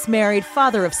twice-married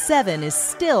father of 7 is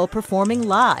still performing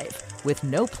live with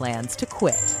no plans to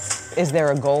quit. Is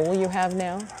there a goal you have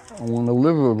now? I want to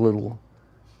live a little.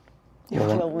 You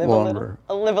want to live longer.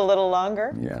 live a little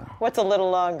longer? Yeah. What's a little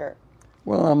longer?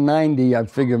 Well, I'm 90. I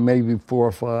figure maybe 4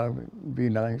 or 5 would be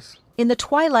nice. In the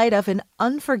twilight of an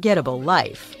unforgettable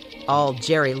life, all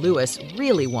Jerry Lewis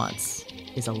really wants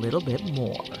is a little bit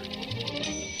more.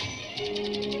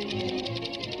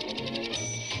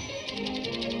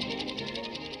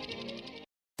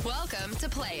 Welcome to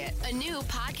Play It, a new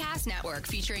podcast network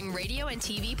featuring radio and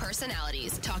TV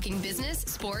personalities talking business,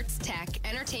 sports, tech,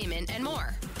 entertainment, and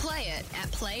more. Play it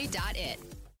at play.it.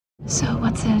 So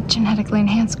what's a genetically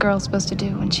enhanced girl supposed to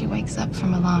do when she wakes up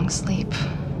from a long sleep?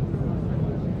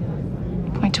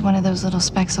 Point to one of those little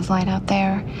specks of light out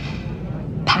there,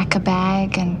 pack a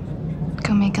bag, and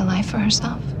go make a life for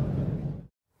herself?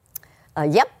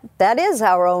 Yep, that is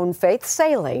our own Faith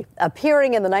Salie,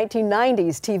 appearing in the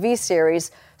 1990s TV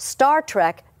series Star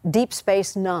Trek Deep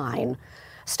Space Nine.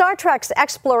 Star Trek's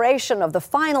exploration of the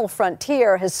final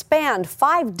frontier has spanned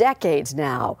 5 decades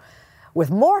now, with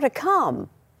more to come,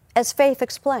 as Faith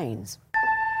explains.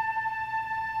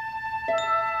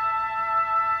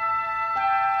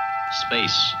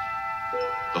 Space,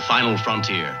 the final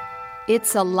frontier.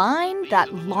 It's a line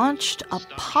that launched a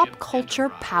pop culture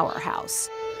powerhouse.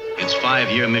 Its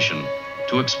 5-year mission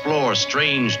to explore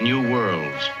strange new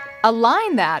worlds. A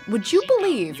line that, would you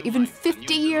believe, even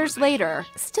 50 years later,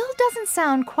 still doesn't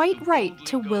sound quite right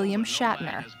to William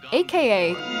Shatner,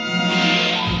 a.k.a.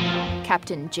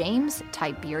 Captain James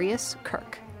Tiberius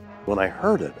Kirk. When I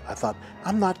heard it, I thought,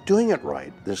 I'm not doing it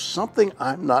right. There's something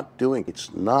I'm not doing.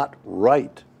 It's not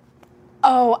right.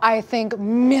 Oh, I think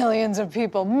millions of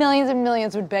people, millions and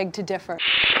millions would beg to differ.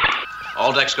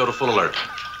 All decks go to full alert.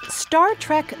 Star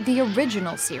Trek, the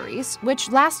original series,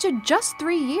 which lasted just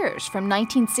 3 years from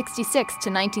 1966 to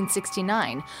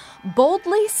 1969,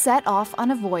 boldly set off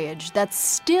on a voyage that's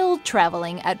still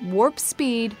traveling at warp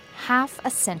speed half a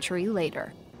century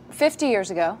later. 50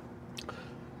 years ago,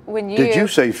 when you... Did you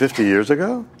say 50 years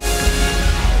ago?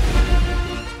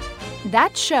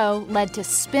 That show led to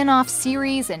spin-off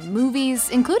series and movies,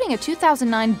 including a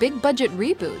 2009 big-budget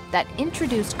reboot that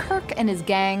introduced Kirk and his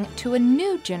gang to a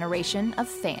new generation of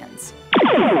fans.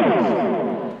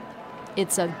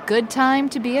 It's a good time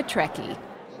to be a Trekkie.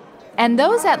 And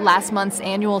those at last month's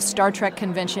annual Star Trek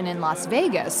convention in Las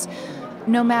Vegas,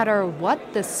 no matter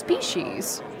what the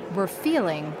species, were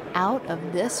feeling out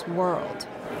of this world.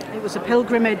 It was a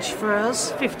pilgrimage for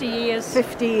us, 50 years.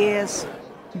 50 years.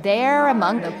 There,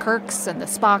 among the Kirks and the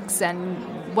Spocks and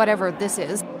whatever this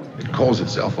is, It calls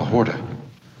itself a Horta.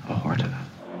 A Horta.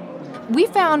 we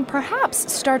found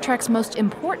perhaps Star Trek's most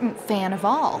important fan of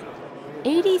all,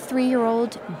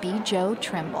 83-year-old B. Joe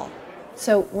Trimble.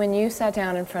 So when you sat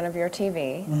down in front of your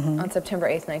TV on September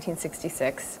 8th,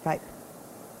 1966,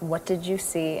 what did you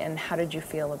see and how did you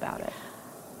feel about it?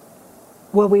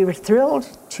 Well, we were thrilled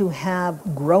to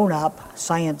have grown-up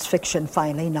science fiction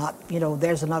finally, not,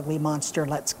 there's an ugly monster,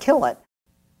 let's kill it.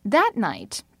 That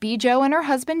night, Bijo and her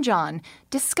husband John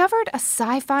discovered a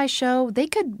sci-fi show they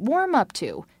could warm up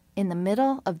to in the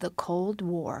middle of the Cold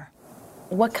War.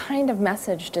 What kind of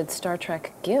message did Star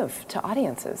Trek give to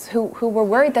audiences who were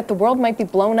worried that the world might be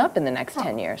blown up in the next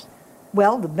 10 years?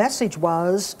 Well, the message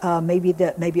was maybe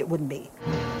it wouldn't be.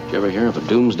 Did you ever hear of a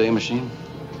doomsday machine?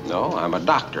 No, I'm a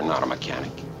doctor, not a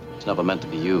mechanic. It's never meant to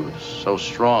be used. So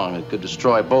strong it could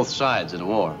destroy both sides in a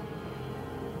war.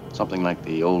 Something like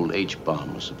the old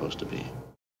H-bomb was supposed to be.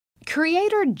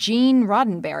 Creator Gene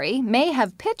Roddenberry may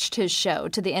have pitched his show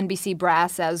to the NBC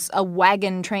brass as a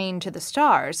wagon train to the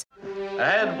stars.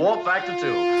 and Warp Factor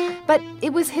 2. But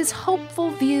it was his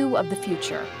hopeful view of the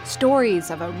future,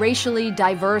 stories of a racially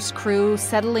diverse crew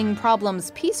settling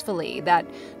problems peacefully, that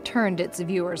turned its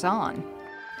viewers on.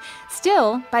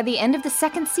 Still, by the end of the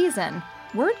second season,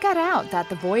 word got out that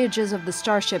the voyages of the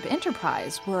Starship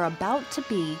Enterprise were about to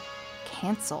be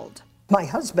canceled. My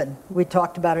husband, we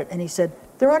talked about it, and he said,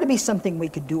 there ought to be something we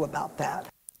could do about that.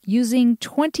 Using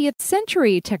 20th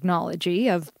century technology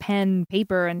of pen,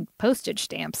 paper, and postage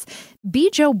stamps,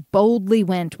 Bjo boldly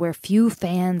went where few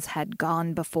fans had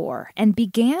gone before and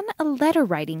began a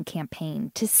letter-writing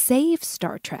campaign to save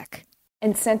Star Trek.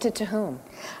 And sent it to whom?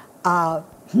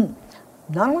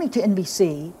 Not only to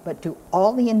NBC, but to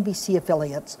all the NBC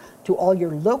affiliates, to all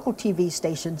your local TV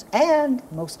stations, and,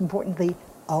 most importantly,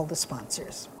 all the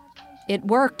sponsors. It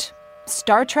worked.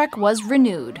 Star Trek was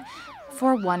renewed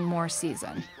for one more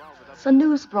season. It's a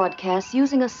news broadcast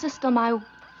using a system I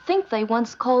think they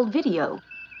once called video.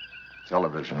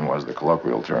 Television was the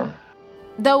colloquial term.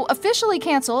 Though officially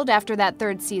canceled after that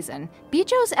third season,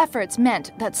 Bjo's efforts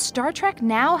meant that Star Trek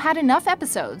now had enough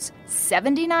episodes,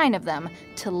 79 of them,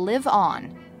 to live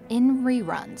on in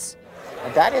reruns.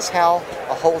 And that is how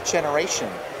a whole generation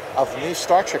of new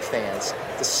Star Trek fans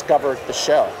discovered the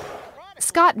show.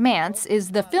 Scott Mantz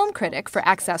is the film critic for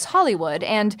Access Hollywood,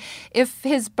 and if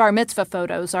his bar mitzvah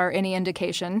photos are any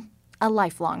indication, a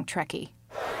lifelong Trekkie.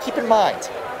 Keep in mind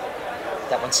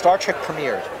that when Star Trek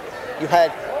premiered, you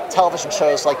had television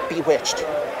shows like Bewitched,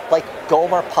 like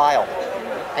Gomer Pyle,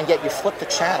 and yet you flip the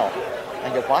channel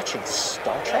and you're watching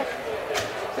Star Trek?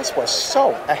 This was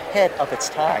so ahead of its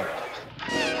time.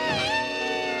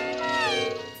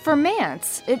 For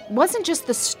Mantz, it wasn't just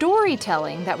the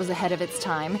storytelling that was ahead of its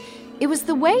time. It was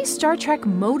the way Star Trek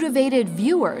motivated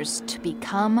viewers to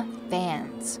become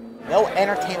fans. No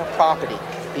entertainment property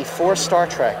before Star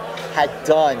Trek had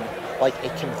done like a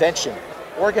convention,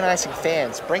 organizing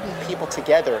fans, bringing people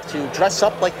together to dress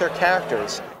up like their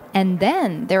characters. And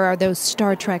then there are those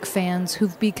Star Trek fans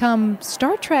who've become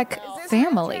Star Trek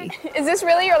family. Is this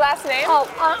really your last name? Oh,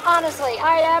 honestly,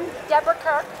 I am Deborah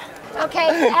Kirk.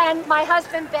 Okay, and my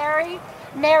husband Barry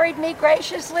married me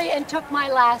graciously and took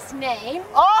my last name.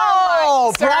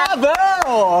 Oh,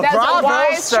 bravo! That's bravo, a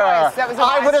wise sir. choice. That was a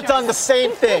I wise would have choice. done the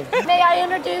same thing. May I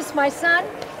introduce my son,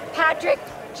 Patrick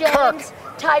James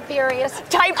Kirk. Tiberius.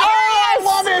 Tiberius! Oh, I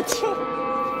love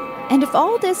it! And if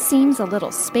all this seems a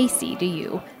little spacey to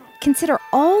you, consider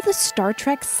all the Star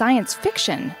Trek science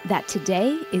fiction that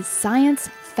today is science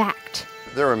fact.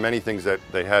 There are many things that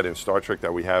they had in Star Trek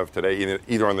that we have today,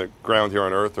 either on the ground here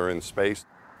on Earth or in space.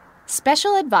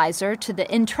 Special advisor to the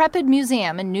Intrepid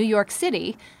Museum in New York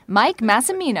City, Mike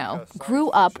Massimino grew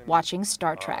up watching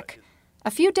Star Trek.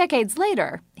 A few decades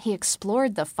later, he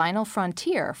explored the final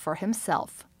frontier for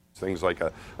himself. Things like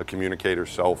a communicator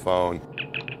cell phone.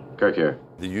 Kirk here.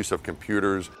 The use of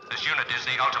computers. This unit is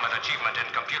the ultimate achievement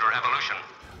in computer evolution.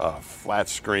 Flat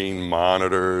screen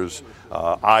monitors,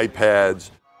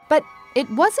 iPads. But it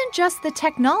wasn't just the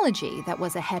technology that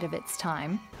was ahead of its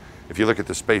time. If you look at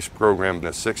the space program in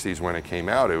the 60s when it came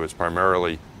out, it was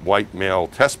primarily white male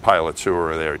test pilots who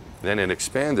were there. Then it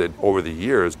expanded over the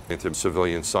years into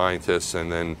civilian scientists and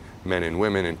then men and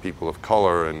women and people of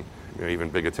color and even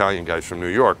big Italian guys from New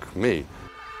York, me.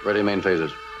 Ready, main phases.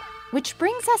 Which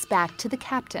brings us back to the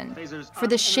captain. For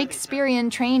the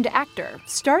Shakespearean-trained actor,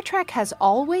 Star Trek has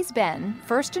always been,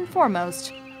 first and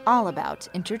foremost, all about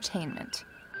entertainment.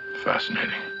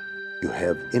 Fascinating. You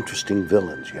have interesting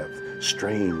villains. You have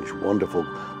strange, wonderful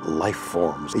life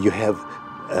forms. You have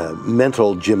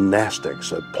mental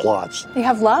gymnastics, plots. You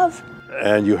have love.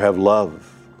 And you have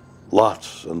love.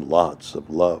 Lots and lots of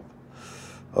love.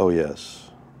 Oh, yes.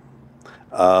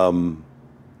 Pardon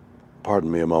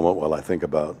me a moment while I think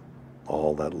about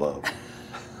all that love.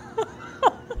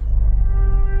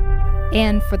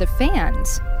 And for the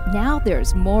fans, now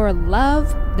there's more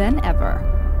love than ever.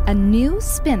 A new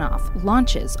spin-off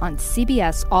launches on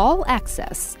CBS All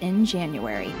Access in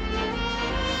January.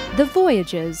 The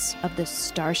voyages of the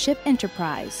Starship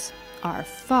Enterprise are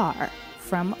far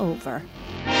from over.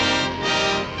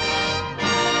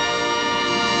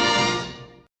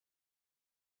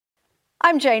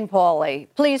 I'm Jane Pauley.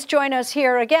 Please join us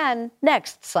here again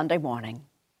next Sunday morning.